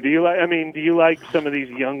Minshew? Do you like some of these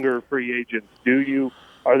younger free agents?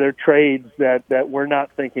 Are there trades that we're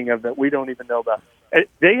not thinking of that we don't even know about?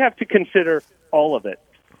 They have to consider all of it.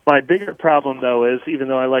 My bigger problem, though, is even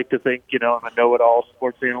though I like to think, I'm a know-it-all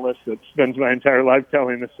sports analyst that spends my entire life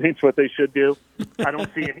telling the Saints what they should do, I don't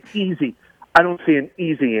see an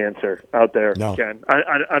easy answer out there, no. Ken.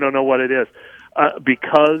 I don't know what it is.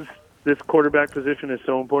 Because this quarterback position is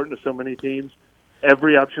so important to so many teams,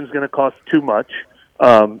 every option is going to cost too much.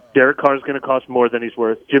 Derek Carr is going to cost more than he's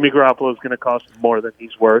worth. Jimmy Garoppolo is going to cost more than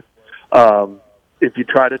he's worth. If you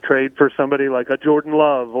try to trade for somebody like a Jordan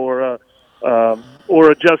Love or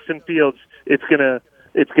a Justin Fields, it's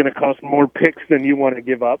gonna cost more picks than you want to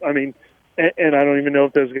give up. I mean, and I don't even know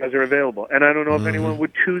if those guys are available. And I don't know if anyone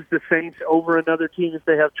would choose the Saints over another team if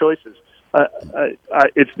they have choices.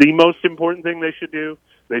 It's the most important thing they should do.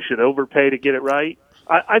 They should overpay to get it right.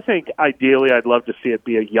 I think ideally I'd love to see it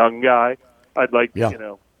be a young guy. I'd like,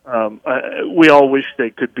 we all wish they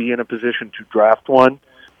could be in a position to draft one.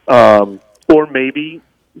 Or maybe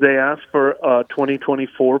they ask for a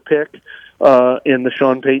 2024 pick in the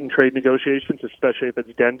Sean Payton trade negotiations, especially if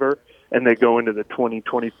it's Denver, and they go into the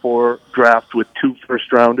 2024 draft with 2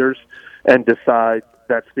 first-rounders and decide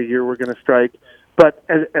that's the year we're going to strike. But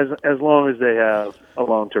as long as they have a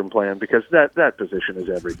long-term plan, because that position is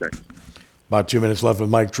everything. About 2 minutes left with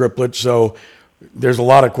Mike Triplett. So there's a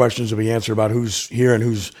lot of questions to be answered about who's here and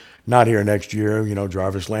who's not here next year.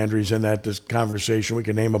 Jarvis Landry's in this conversation. We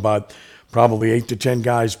can name about probably 8 to 10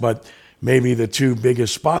 guys, but maybe the 2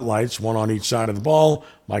 biggest spotlights, one on each side of the ball,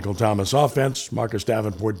 Michael Thomas offense, Marcus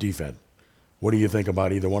Davenport defense. What do you think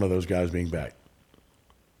about either one of those guys being back?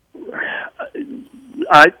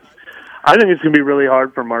 I think it's going to be really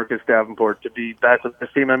hard for Marcus Davenport to be back with this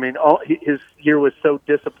team. I mean, his year was so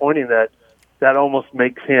disappointing that almost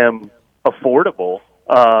makes him affordable.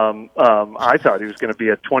 I thought he was going to be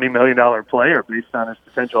a $20 million player based on his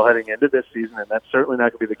potential heading into this season, and that's certainly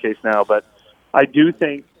not going to be the case now. But I do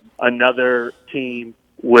think another team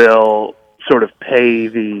will sort of pay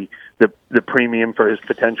the premium for his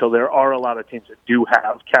potential. There are a lot of teams that do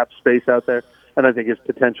have cap space out there, and I think his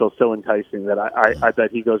potential is so enticing that I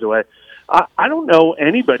bet he goes away. I don't know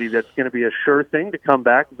anybody that's going to be a sure thing to come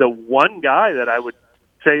back. The one guy that I would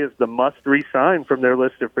say is the must re-sign from their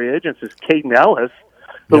list of free agents is Caden Ellis,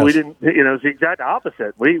 but we didn't, it's the exact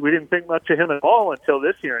opposite. We didn't think much of him at all until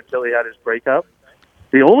this year, until he had his breakup.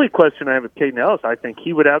 The only question I have with Caden Ellis, I think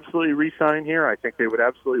he would absolutely re-sign here. I think they would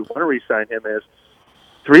absolutely want to re-sign him as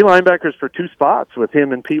 3 linebackers for 2 spots with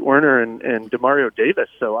him and Pete Werner and Demario Davis.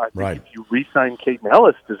 So I think if you re-sign Caden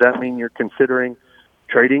Ellis, does that mean you're considering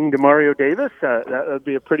trading Demario Davis? That would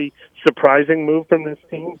be a pretty surprising move from this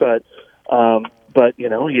team. But you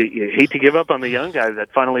know, you hate to give up on the young guy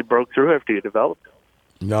that finally broke through after you developed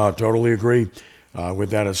him. No, I totally agree with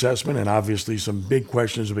that assessment. And obviously some big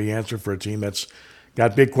questions to be answered for a team that's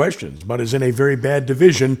got big questions, but is in a very bad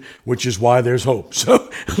division, which is why there's hope. So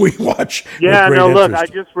we watch. Yeah, with great no, look,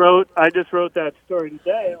 interest. I just wrote that story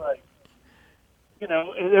today. Like, you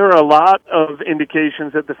know, there are a lot of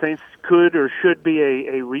indications that the Saints could or should be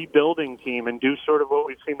a rebuilding team and do sort of what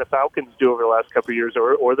we've seen the Falcons do over the last couple of years,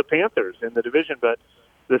 or the Panthers in the division. But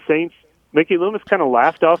the Saints, Mickey Loomis kind of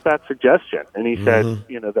laughed off that suggestion, and he said,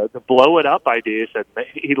 you know, the blow it up idea.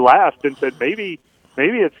 He laughed and said, maybe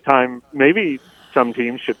it's time. Maybe some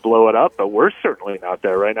teams should blow it up, but we're certainly not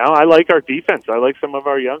there right now. I like our defense. I like some of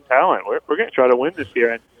our young talent. We're going to try to win this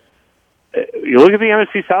year. And you look at the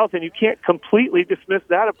NFC South, and you can't completely dismiss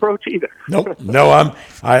that approach either. No,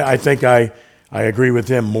 I think I agree with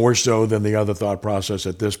him more so than the other thought process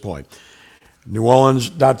at this point. New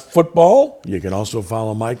Orleans.football. You can also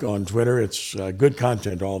follow Mike on Twitter. It's good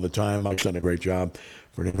content all the time. Mike's done a great job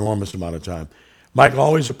for an enormous amount of time. Mike,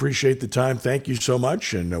 always appreciate the time. Thank you so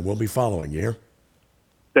much, and we'll be following you here.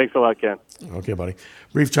 Thanks a lot, Ken. Okay, buddy.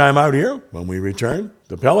 Brief time out here. When we return,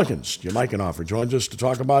 the Pelicans. Jim Eichenhofer joins us to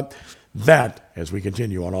talk about that as we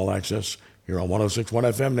continue on All Access here on 106.1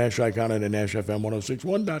 FM, Nash Icon, and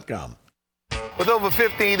NashFM1061.com. With over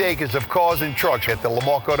 15 acres of cars and trucks at the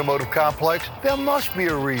Lamarque Automotive Complex, there must be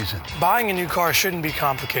a reason. Buying a new car shouldn't be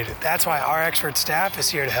complicated. That's why our expert staff is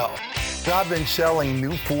here to help. I've been selling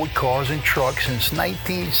new Ford cars and trucks since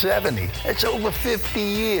 1970. It's over 50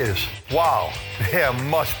 years. Wow, there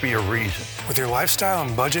must be a reason. With your lifestyle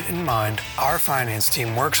and budget in mind, our finance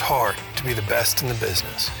team works hard to be the best in the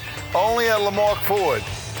business. Only at Lamarque Ford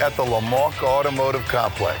at the Lamarque Automotive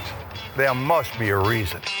Complex. There must be a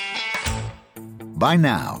reason. By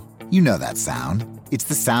now, you know that sound. It's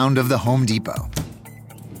the sound of the Home Depot.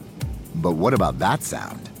 But what about that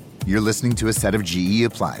sound? You're listening to a set of GE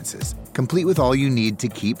appliances, complete with all you need to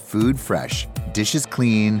keep food fresh, dishes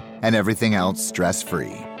clean, and everything else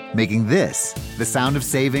stress-free. Making this the sound of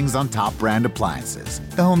savings on top brand appliances.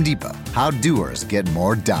 The Home Depot. How doers get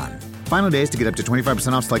more done. Final days to get up to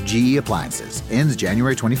 25% off select GE appliances. Ends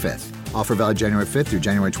January 25th. Offer valid January 5th through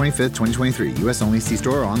January 25th, 2023. U.S. only. See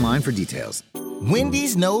store or online for details.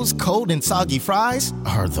 Wendy's knows cold and soggy fries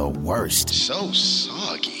are the worst. So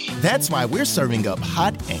soggy. That's why we're serving up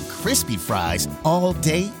hot and crispy fries all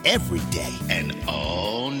day, every day. And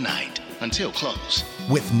all night until close.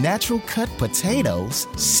 With natural cut potatoes,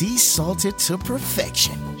 sea salted to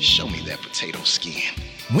perfection. Show me that potato skin.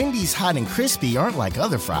 Wendy's hot and crispy aren't like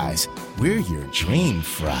other fries. We're your dream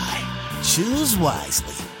fry. Choose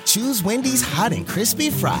wisely. Choose Wendy's hot and crispy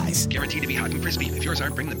fries. Guaranteed to be hot and crispy. If yours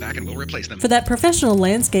aren't, bring them back and we'll replace them. For that professional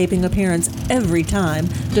landscaping appearance every time,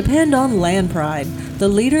 depend on Land Pride, the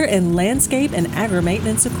leader in landscape and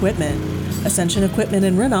agri-maintenance equipment. Ascension Equipment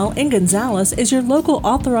in Renal in Gonzales is your local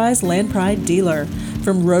authorized Land Pride dealer.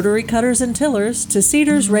 From rotary cutters and tillers to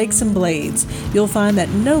seeders, rakes, and blades, you'll find that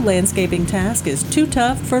no landscaping task is too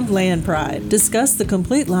tough for Land Pride. Discuss the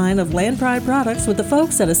complete line of Land Pride products with the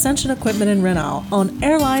folks at Ascension Equipment in Renal on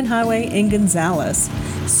Airline Highway in Gonzales.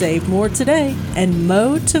 Save more today and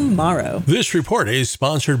mow tomorrow. This report is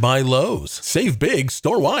sponsored by Lowe's. Save big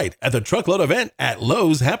store-wide at the Truckload event at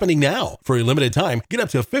Lowe's happening now. For a limited time, get up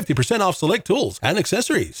to 50% off select tools and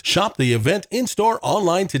accessories. Shop the event in-store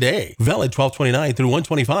online today. Valid 12/29 through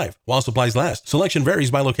 1/25 while supplies last. Selection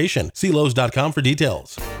varies by location. See Lowe's.com for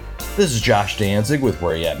details. This is Josh Danzig with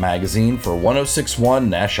Where You At Magazine for 106.1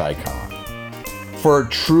 Nash Icon. For a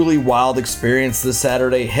truly wild experience this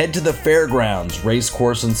Saturday, head to the fairgrounds,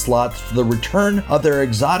 racecourse, and slots for the return of their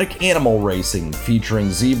exotic animal racing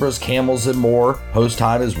featuring zebras, camels, and more. Host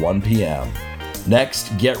time is 1 p.m.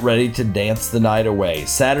 Next, get ready to dance the night away.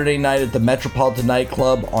 Saturday night at the Metropolitan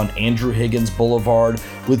Nightclub on Andrew Higgins Boulevard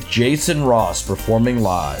with Jason Ross performing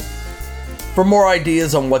live. For more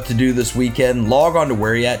ideas on what to do this weekend, log on to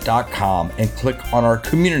whereyat.com and click on our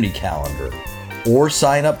community calendar. Or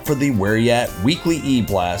sign up for the Where You At Weekly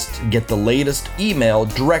E-Blast to get the latest email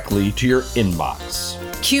directly to your inbox.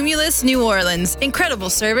 Cumulus New Orleans. Incredible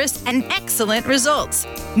service and excellent results.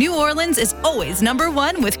 New Orleans is always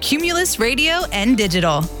 #1 with Cumulus Radio and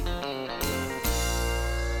Digital.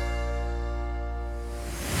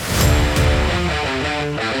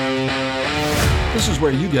 This is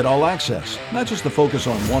where you get all access, not just the focus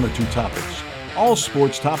on one or two topics. All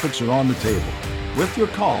sports topics are on the table, with your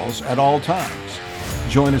calls at all times.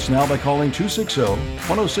 Join us now by calling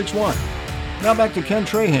 260-1061. Now back to Ken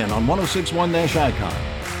Trahan on 1061 Nash Icon,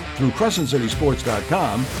 through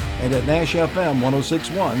CrescentCitySports.com and at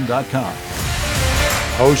NashFM1061.com.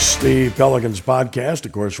 Hosts the Pelicans podcast,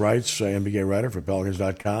 of course, writes NBA writer for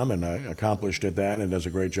Pelicans.com, and accomplished at that and does a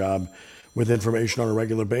great job with information on a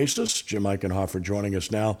regular basis. Jim Eichenhofer joining us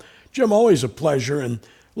now. Jim, always a pleasure. And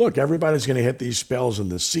look, everybody's going to hit these spells in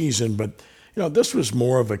the season, but this was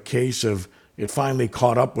more of a case of it finally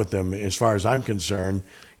caught up with them, as far as I'm concerned,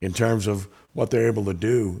 in terms of what they're able to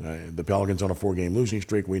do. The Pelicans on a 4-game losing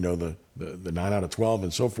streak. We know the 9 out of 12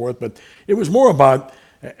 and so forth. But it was more about,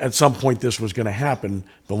 at some point, this was going to happen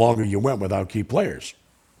the longer you went without key players.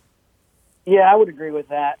 Yeah, I would agree with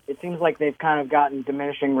that. It seems like they've kind of gotten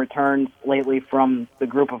diminishing returns lately from the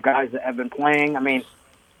group of guys that have been playing. I mean,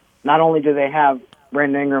 not only do they have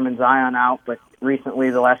Brandon Ingram and Zion out, but recently,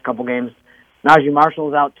 the last couple games, Najee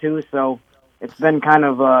Marshall's out too. So it's been kind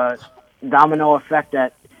of a domino effect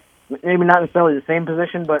at maybe not necessarily the same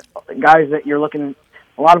position, but guys that you're looking.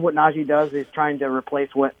 A lot of what Najee does is trying to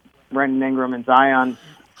replace what Brandon Ingram and Zion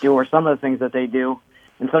do, or some of the things that they do.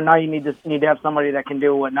 And so now you need to have somebody that can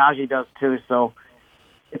do what Najee does too. So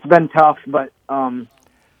it's been tough, but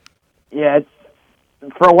it's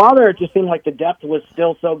for a while there. It just seemed like the depth was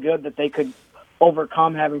still so good that they could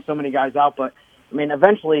overcome having so many guys out. But I mean,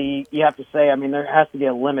 eventually you have to say, I mean, there has to be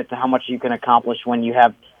a limit to how much you can accomplish when you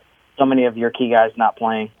have so many of your key guys not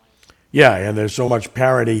playing. Yeah, and there's so much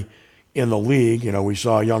parity in the league. We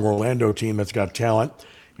saw a young Orlando team that's got talent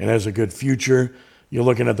and has a good future. You're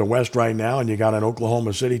looking at the West right now, and you got an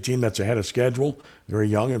Oklahoma City team that's ahead of schedule, very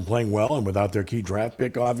young and playing well, and without their key draft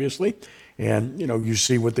pick, obviously. And, you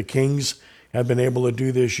see what the Kings have been able to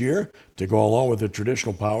do this year to go along with the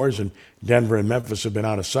traditional powers, and Denver and Memphis have been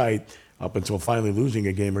out of sight up until finally losing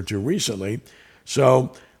a game or two recently.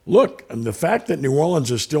 So, look, the fact that New Orleans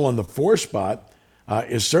is still in the 4 spot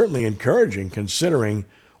is certainly encouraging considering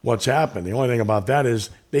what's happened. The only thing about that is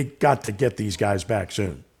they got to get these guys back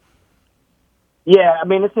soon. Yeah, I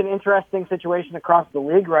mean, it's an interesting situation across the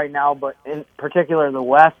league right now, but in particular the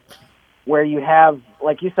West, where you have,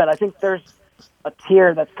 like you said, I think there's a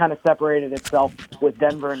tier that's kind of separated itself with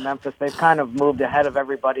Denver and Memphis. They've kind of moved ahead of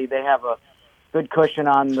everybody. They have a good cushion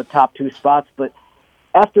on the top 2 spots, but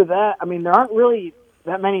after that, I mean, there aren't really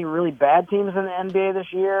that many really bad teams in the NBA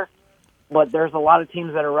this year, but there's a lot of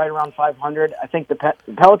teams that are right around 500. I think the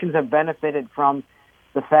Pelicans have benefited from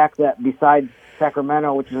the fact that besides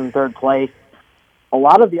Sacramento, which is in 3rd place, a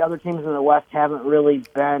lot of the other teams in the West haven't really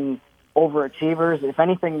been overachievers. If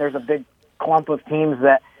anything, there's a big clump of teams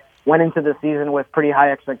that went into the season with pretty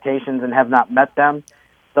high expectations and have not met them.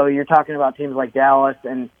 So you're talking about teams like Dallas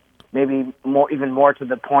and maybe even more to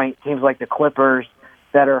the point, teams like the Clippers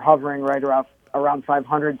that are hovering right around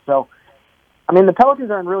 500. So, I mean, the Pelicans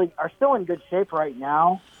are still in good shape right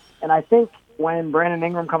now. And I think when Brandon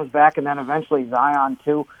Ingram comes back and then eventually Zion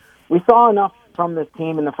too, we saw enough from this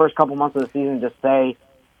team in the first couple months of the season to say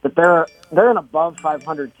that they're an above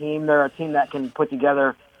 500 team. They're a team that can put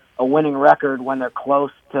together a winning record when they're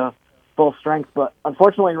close to full strength. But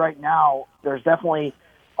unfortunately right now, there's definitely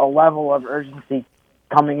a level of urgency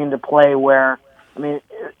coming into play where, I mean,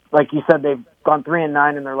 like you said, they've gone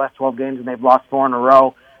 3-9 in their last 12 games and they've lost 4 in a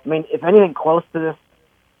row. I mean, if anything close to this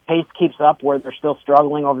pace keeps up where they're still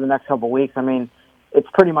struggling over the next couple of weeks, I mean, it's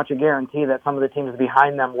pretty much a guarantee that some of the teams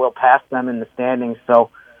behind them will pass them in the standings. So,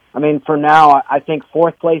 I mean, for now, I think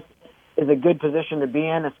 4th place is a good position to be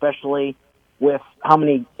in, especially with how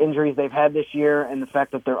many injuries they've had this year and the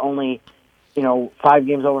fact that they're only, 5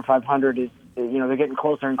 games over 500 is, they're getting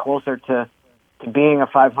closer and closer to being a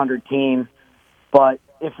 500 team. But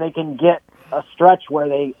if they can get a stretch where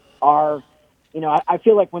they are, I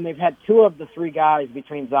feel like when they've had 2 of the 3 guys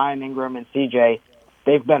between Zion, Ingram, and CJ,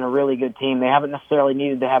 they've been a really good team. They haven't necessarily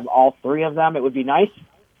needed to have all 3 of them. It would be nice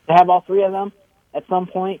to have all 3 of them at some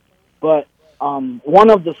point. But one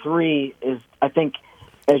of the 3 is, I think,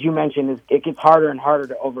 as you mentioned, it gets harder and harder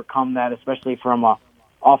to overcome that, especially from a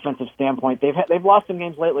offensive standpoint. They've lost some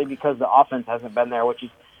games lately because the offense hasn't been there, which is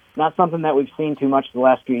not something that we've seen too much the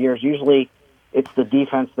last few years. Usually it's the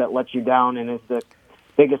defense that lets you down and is the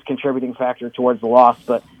biggest contributing factor towards the loss.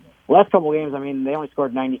 But the last couple of games, I mean, they only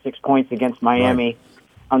scored 96 points against Miami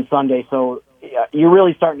on Sunday. So you're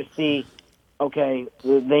really starting to see, okay,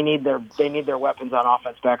 they need their weapons on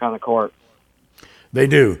offense back on the court. They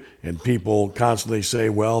do. And people constantly say,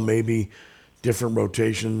 well, maybe different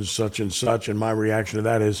rotations, such and such. And my reaction to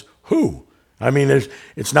that is, who? I mean,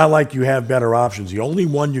 it's not like you have better options. The only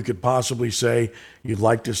one you could possibly say you'd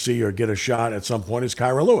like to see or get a shot at some point is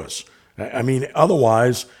Kyra Lewis. I mean,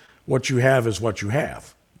 otherwise, what you have is what you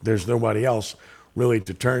have. There's nobody else really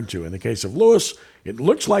to turn to. In the case of Lewis, it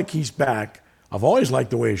looks like he's back. I've always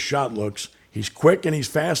liked the way his shot looks. He's quick and he's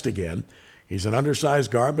fast again. He's an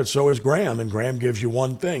undersized guard, but so is Graham, and Graham gives you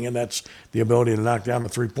one thing, and that's the ability to knock down a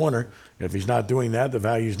three-pointer. If he's not doing that, the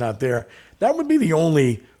value's not there. That would be the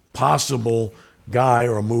only possible guy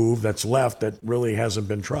or move that's left that really hasn't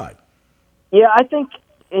been tried. Yeah, I think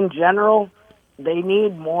in general they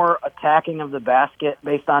need more attacking of the basket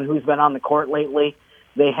based on who's been on the court lately.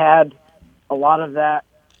 They had a lot of that.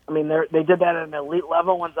 I mean, they did that at an elite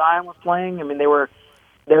level when Zion was playing. I mean, they're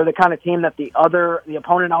the kind of team that the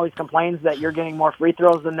opponent always complains that you're getting more free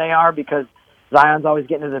throws than they are because Zion's always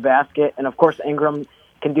getting to the basket. And, of course, Ingram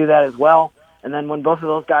can do that as well. And then when both of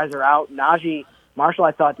those guys are out, Najee Marshall,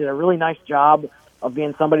 I thought, did a really nice job of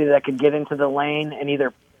being somebody that could get into the lane and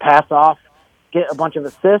either pass off, get a bunch of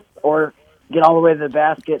assists, or get all the way to the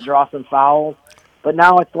basket, draw some fouls. But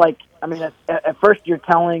now it's like, I mean, at first you're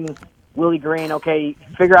telling Willie Green, okay,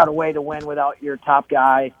 figure out a way to win without your top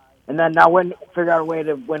guy. And then now figure out a way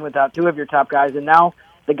to win without two of your top guys. And now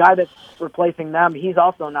the guy that's replacing them, he's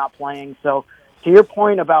also not playing. So to your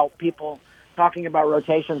point about people talking about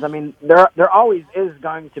rotations, I mean, there always is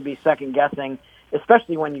going to be second guessing,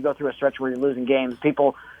 especially when you go through a stretch where you're losing games.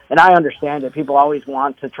 People, and I understand it, people always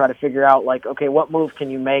want to try to figure out, like, okay, what move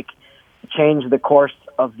can you make to change the course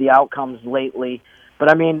of the outcomes lately? But,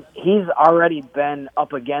 I mean, he's already been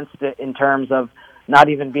up against it in terms of not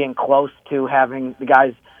even being close to having the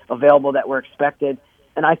guys available that were expected.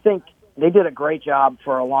 And I think they did a great job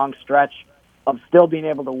for a long stretch of still being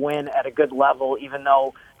able to win at a good level, even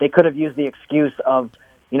though they could have used the excuse of,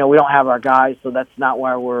 we don't have our guys, so that's not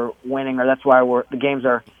why we're winning, or that's why the games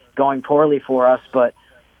are going poorly for us. But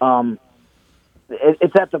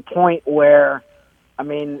it's at the point where, I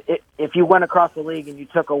mean, if you went across the league and you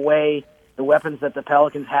took away the weapons that the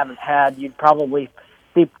Pelicans haven't had, you'd probably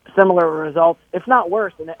see similar results, if not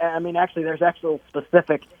worse. And I mean, actually, there's actual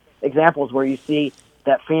specific examples where you see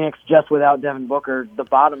that Phoenix, just without Devin Booker, the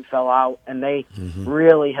bottom fell out, and they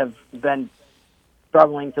really have been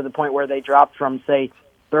struggling to the point where they dropped from, say,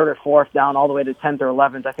 third or fourth down all the way to 10th or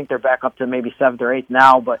 11th. I think they're back up to maybe 7th or 8th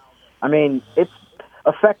now. But, I mean, it's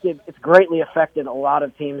greatly affected a lot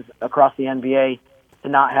of teams across the NBA to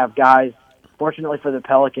not have guys. Fortunately for the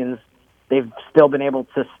Pelicans, they've still been able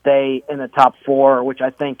to stay in the top four, which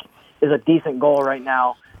I think is a decent goal right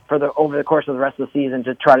now over the course of the rest of the season,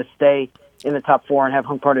 to try to stay in the top four and have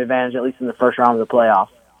home court advantage, at least in the first round of the playoffs.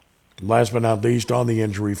 Last but not least, on the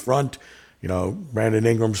injury front, Brandon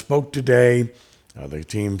Ingram spoke today. The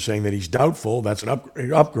team saying that he's doubtful. That's an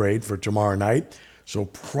upgrade for tomorrow night. So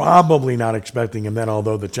probably not expecting him then,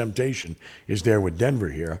 although the temptation is there with Denver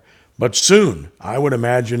here. But soon, I would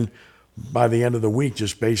imagine by the end of the week,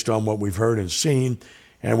 just based on what we've heard and seen.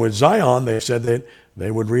 And with Zion, they said that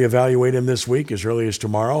they would reevaluate him this week as early as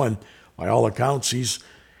tomorrow. And by all accounts, he's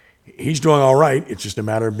doing all right. It's just a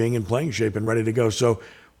matter of being in playing shape and ready to go. So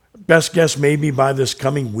best guess maybe by this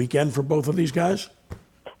coming weekend for both of these guys?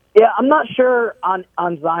 Yeah, I'm not sure on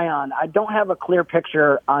Zion. I don't have a clear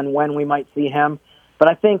picture on when we might see him, but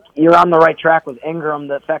I think you're on the right track with Ingram.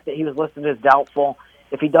 The fact that he was listed as doubtful.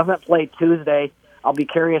 If he doesn't play Tuesday, I'll be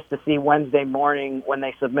curious to see Wednesday morning when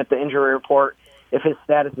they submit the injury report if his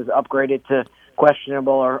status is upgraded to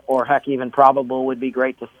questionable or heck, even probable would be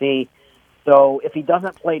great to see. So if he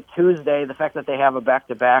doesn't play Tuesday, the fact that they have a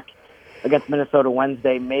back-to-back against Minnesota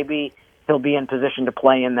Wednesday, maybe he'll be in position to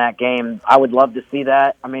play in that game. I would love to see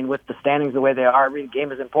that. I mean, with the standings the way they are, every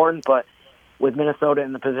game is important, but with Minnesota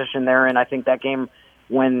in the position they're in, I think that game,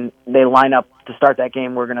 when they line up to start that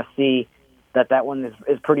game, we're going to see that one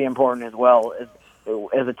is pretty important as well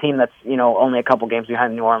as a team that's, only a couple games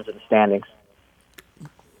behind New Orleans in the standings.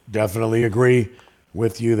 Definitely agree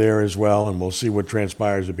with you there as well, and we'll see what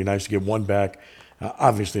transpires. It'd be nice to get one back.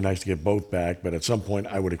 Obviously nice to get both back, but at some point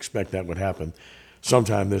I would expect that would happen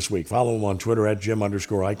sometime this week. Follow him on Twitter at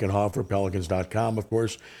Jim_Eichenhofer. Pelicans.com, of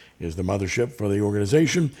course, is the mothership for the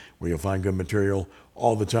organization where you'll find good material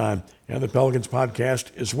all the time, and the Pelicans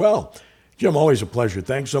podcast as well. Jim, always a pleasure.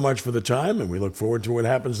 Thanks so much for the time, and we look forward to what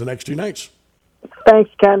happens the next 2 nights. Thanks,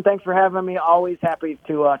 Ken. Thanks for having me. Always happy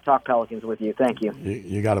to talk Pelicans with you. Thank you.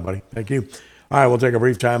 You got it, buddy. Thank you. All right, we'll take a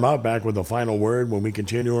brief time out. Back with the final word when we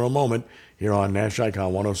continue in a moment here on Nash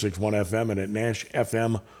Icon 106.1 FM and at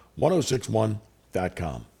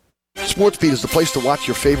NashFM1061.com. SportsBeat is the place to watch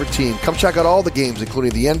your favorite team. Come check out all the games,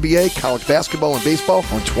 including the NBA, college basketball, and baseball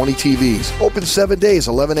on 20 TVs. Open 7 days,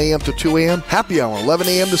 11 a.m. to 2 a.m. Happy hour, 11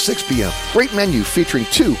 a.m. to 6 p.m. Great menu featuring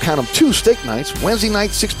two steak nights. Wednesday night,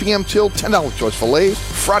 6 p.m. till $10 choice fillets.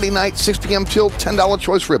 Friday night, 6 p.m. till $10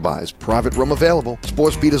 choice ribeyes. Private room available.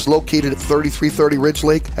 SportsBeat is located at 3330 Ridge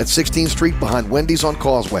Lake at 16th Street behind Wendy's on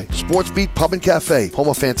Causeway. SportsBeat Pub and Cafe, home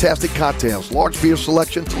of fantastic cocktails, large beer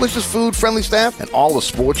selection, delicious food, friendly staff, and all the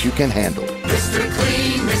sports you can handle. Mr.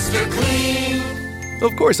 Clean, Mr. Clean.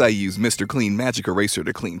 Of course I use Mr. Clean Magic Eraser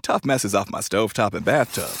to clean tough messes off my stovetop and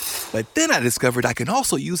bathtub. But then I discovered I can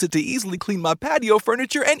also use it to easily clean my patio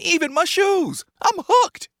furniture and even my shoes. I'm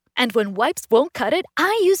hooked. And when wipes won't cut it,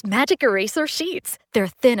 I use Magic Eraser Sheets. They're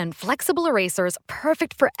thin and flexible erasers,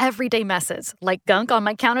 perfect for everyday messes, like gunk on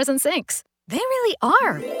my counters and sinks. They really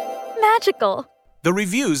are magical. The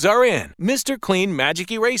reviews are in. Mr. Clean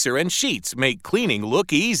Magic Eraser and Sheets make cleaning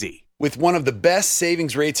look easy. With one of the best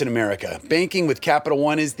savings rates in America, banking with Capital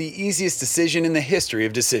One is the easiest decision in the history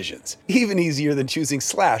of decisions. Even easier than choosing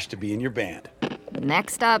Slash to be in your band.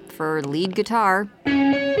 Next up for lead guitar.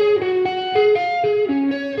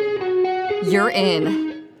 You're in.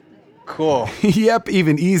 Cool. Yep,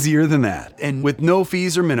 even easier than that. And with no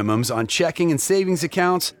fees or minimums on checking and savings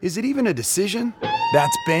accounts, is it even a decision?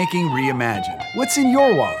 That's banking reimagined. What's in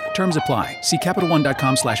your wallet? Terms apply. See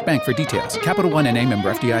CapitalOne.com/bank for details. Capital One N.A.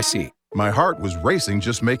 member FDIC. My heart was racing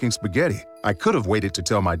just making spaghetti. I could have waited to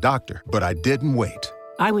tell my doctor, but I didn't wait.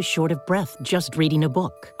 I was short of breath just reading a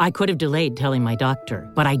book. I could have delayed telling my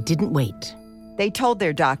doctor, but I didn't wait. They told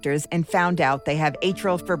their doctors and found out they have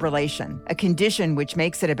atrial fibrillation, a condition which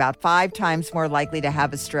makes it about 5 times more likely to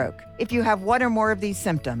have a stroke. If you have one or more of these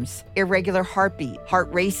symptoms, irregular heartbeat,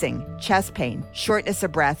 heart racing, chest pain, shortness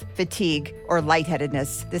of breath, fatigue, or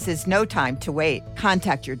lightheadedness, this is no time to wait.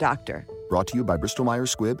 Contact your doctor. Brought to you by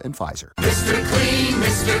Bristol-Myers Squibb and Pfizer. Mr. Clean,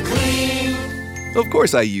 Mr. Clean. Of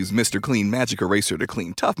course I use Mr. Clean Magic Eraser to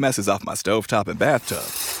clean tough messes off my stovetop and bathtub.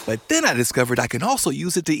 But then I discovered I can also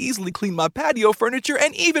use it to easily clean my patio furniture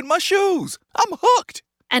and even my shoes. I'm hooked.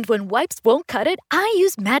 And when wipes won't cut it, I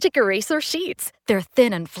use Magic Eraser Sheets. They're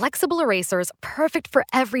thin and flexible erasers, perfect for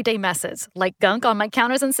everyday messes, like gunk on my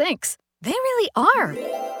counters and sinks. They really are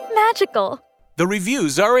magical. The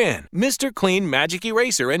reviews are in. Mr. Clean Magic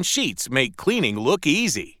Eraser and Sheets make cleaning look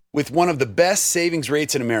easy. With one of the best savings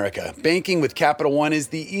rates in America, banking with Capital One is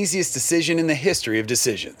the easiest decision in the history of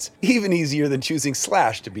decisions. Even easier than choosing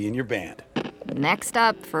Slash to be in your band. Next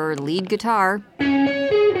up for lead guitar.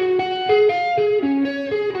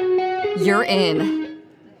 You're in.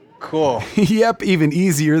 Cool. Yep, even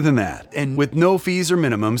easier than that. And with no fees or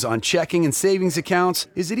minimums on checking and savings accounts,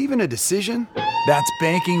 is it even a decision? That's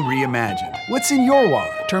banking reimagined. What's in your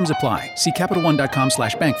wallet? Terms apply. See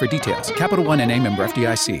CapitalOne.com/bank for details. Capital One N.A. member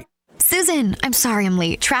FDIC. Susan, I'm sorry I'm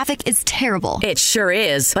late. Traffic is terrible. It sure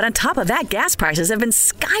is. But on top of that, gas prices have been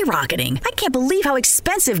skyrocketing. I can't believe how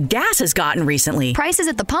expensive gas has gotten recently. Prices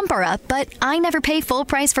at the pump are up, but I never pay full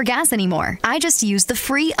price for gas anymore. I just use the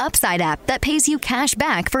free Upside app that pays you cash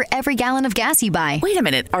back for every gallon of gas you buy. Wait a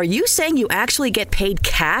minute. Are you saying you actually get paid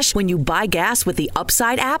cash when you buy gas with the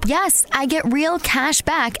Upside app? Yes, I get real cash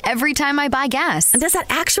back every time I buy gas. And does that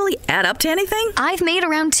actually add up to anything? I've made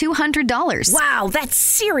around $200. Wow, that's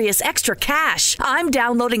serious extra cash. I'm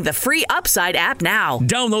downloading the free Upside app now.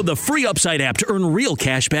 Download the free Upside app to earn real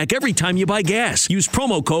cash back every time you buy gas. Use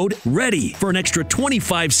promo code READY for an extra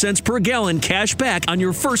 25 cents per gallon cash back on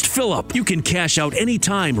your first fill-up. You can cash out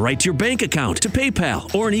anytime right to your bank account, to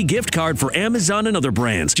PayPal, or an e-gift card for Amazon and other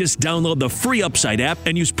brands. Just download the free Upside app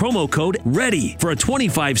and use promo code READY for a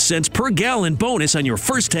 25 cents per gallon bonus on your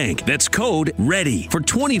first tank. That's code READY for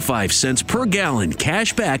 25 cents per gallon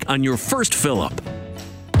cash back on your first fill-up.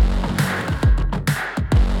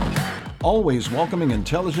 Always welcoming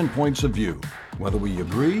intelligent points of view, whether we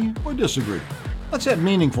agree or disagree. Let's have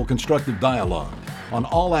meaningful, constructive dialogue on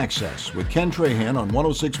All Access with Ken Trahan on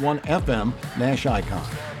 106.1 FM Nash Icon,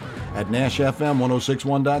 at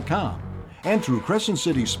NashFM1061.com, and through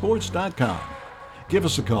CrescentCitySports.com. Give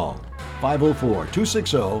us a call,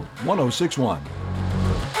 504-260-1061.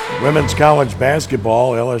 Women's college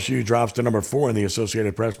basketball, LSU drops to number 4 in the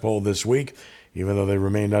Associated Press poll this week. Even though they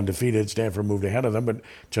remained undefeated, Stanford moved ahead of them. But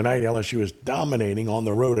tonight, LSU is dominating on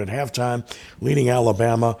the road at halftime, leading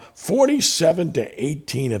Alabama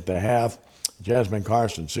 47-18 at the half. Jasmine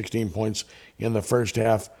Carson, 16 points in the first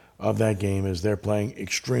half of that game, as they're playing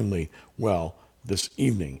extremely well this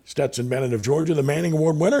evening. Stetson Bennett of Georgia, the Manning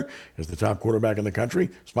Award winner, is the top quarterback in the country,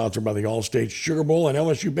 sponsored by the All-State Sugar Bowl and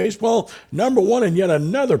LSU Baseball. Number 1 in yet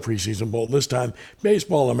another preseason bowl, this time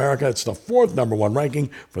Baseball America. It's the 4th number 1 ranking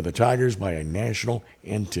for the Tigers by a national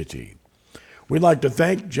entity. We'd like to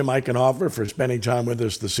thank Jim Eichenhofer for spending time with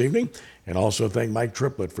us this evening, and also thank Mike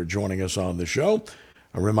Triplett for joining us on the show.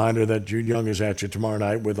 A reminder that Jude Young is at you tomorrow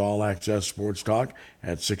night with All Access Sports Talk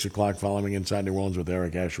at 6 o'clock, following Inside New Orleans with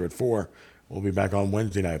Eric Asher at 4. We'll be back on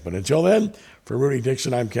Wednesday night. But until then, for Rudy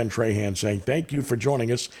Dixon, I'm Ken Trahan saying thank you for joining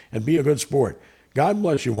us, and be a good sport. God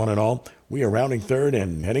bless you one and all. We are rounding third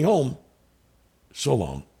and heading home. So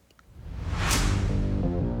long.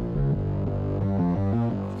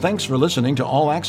 Thanks for listening to All Access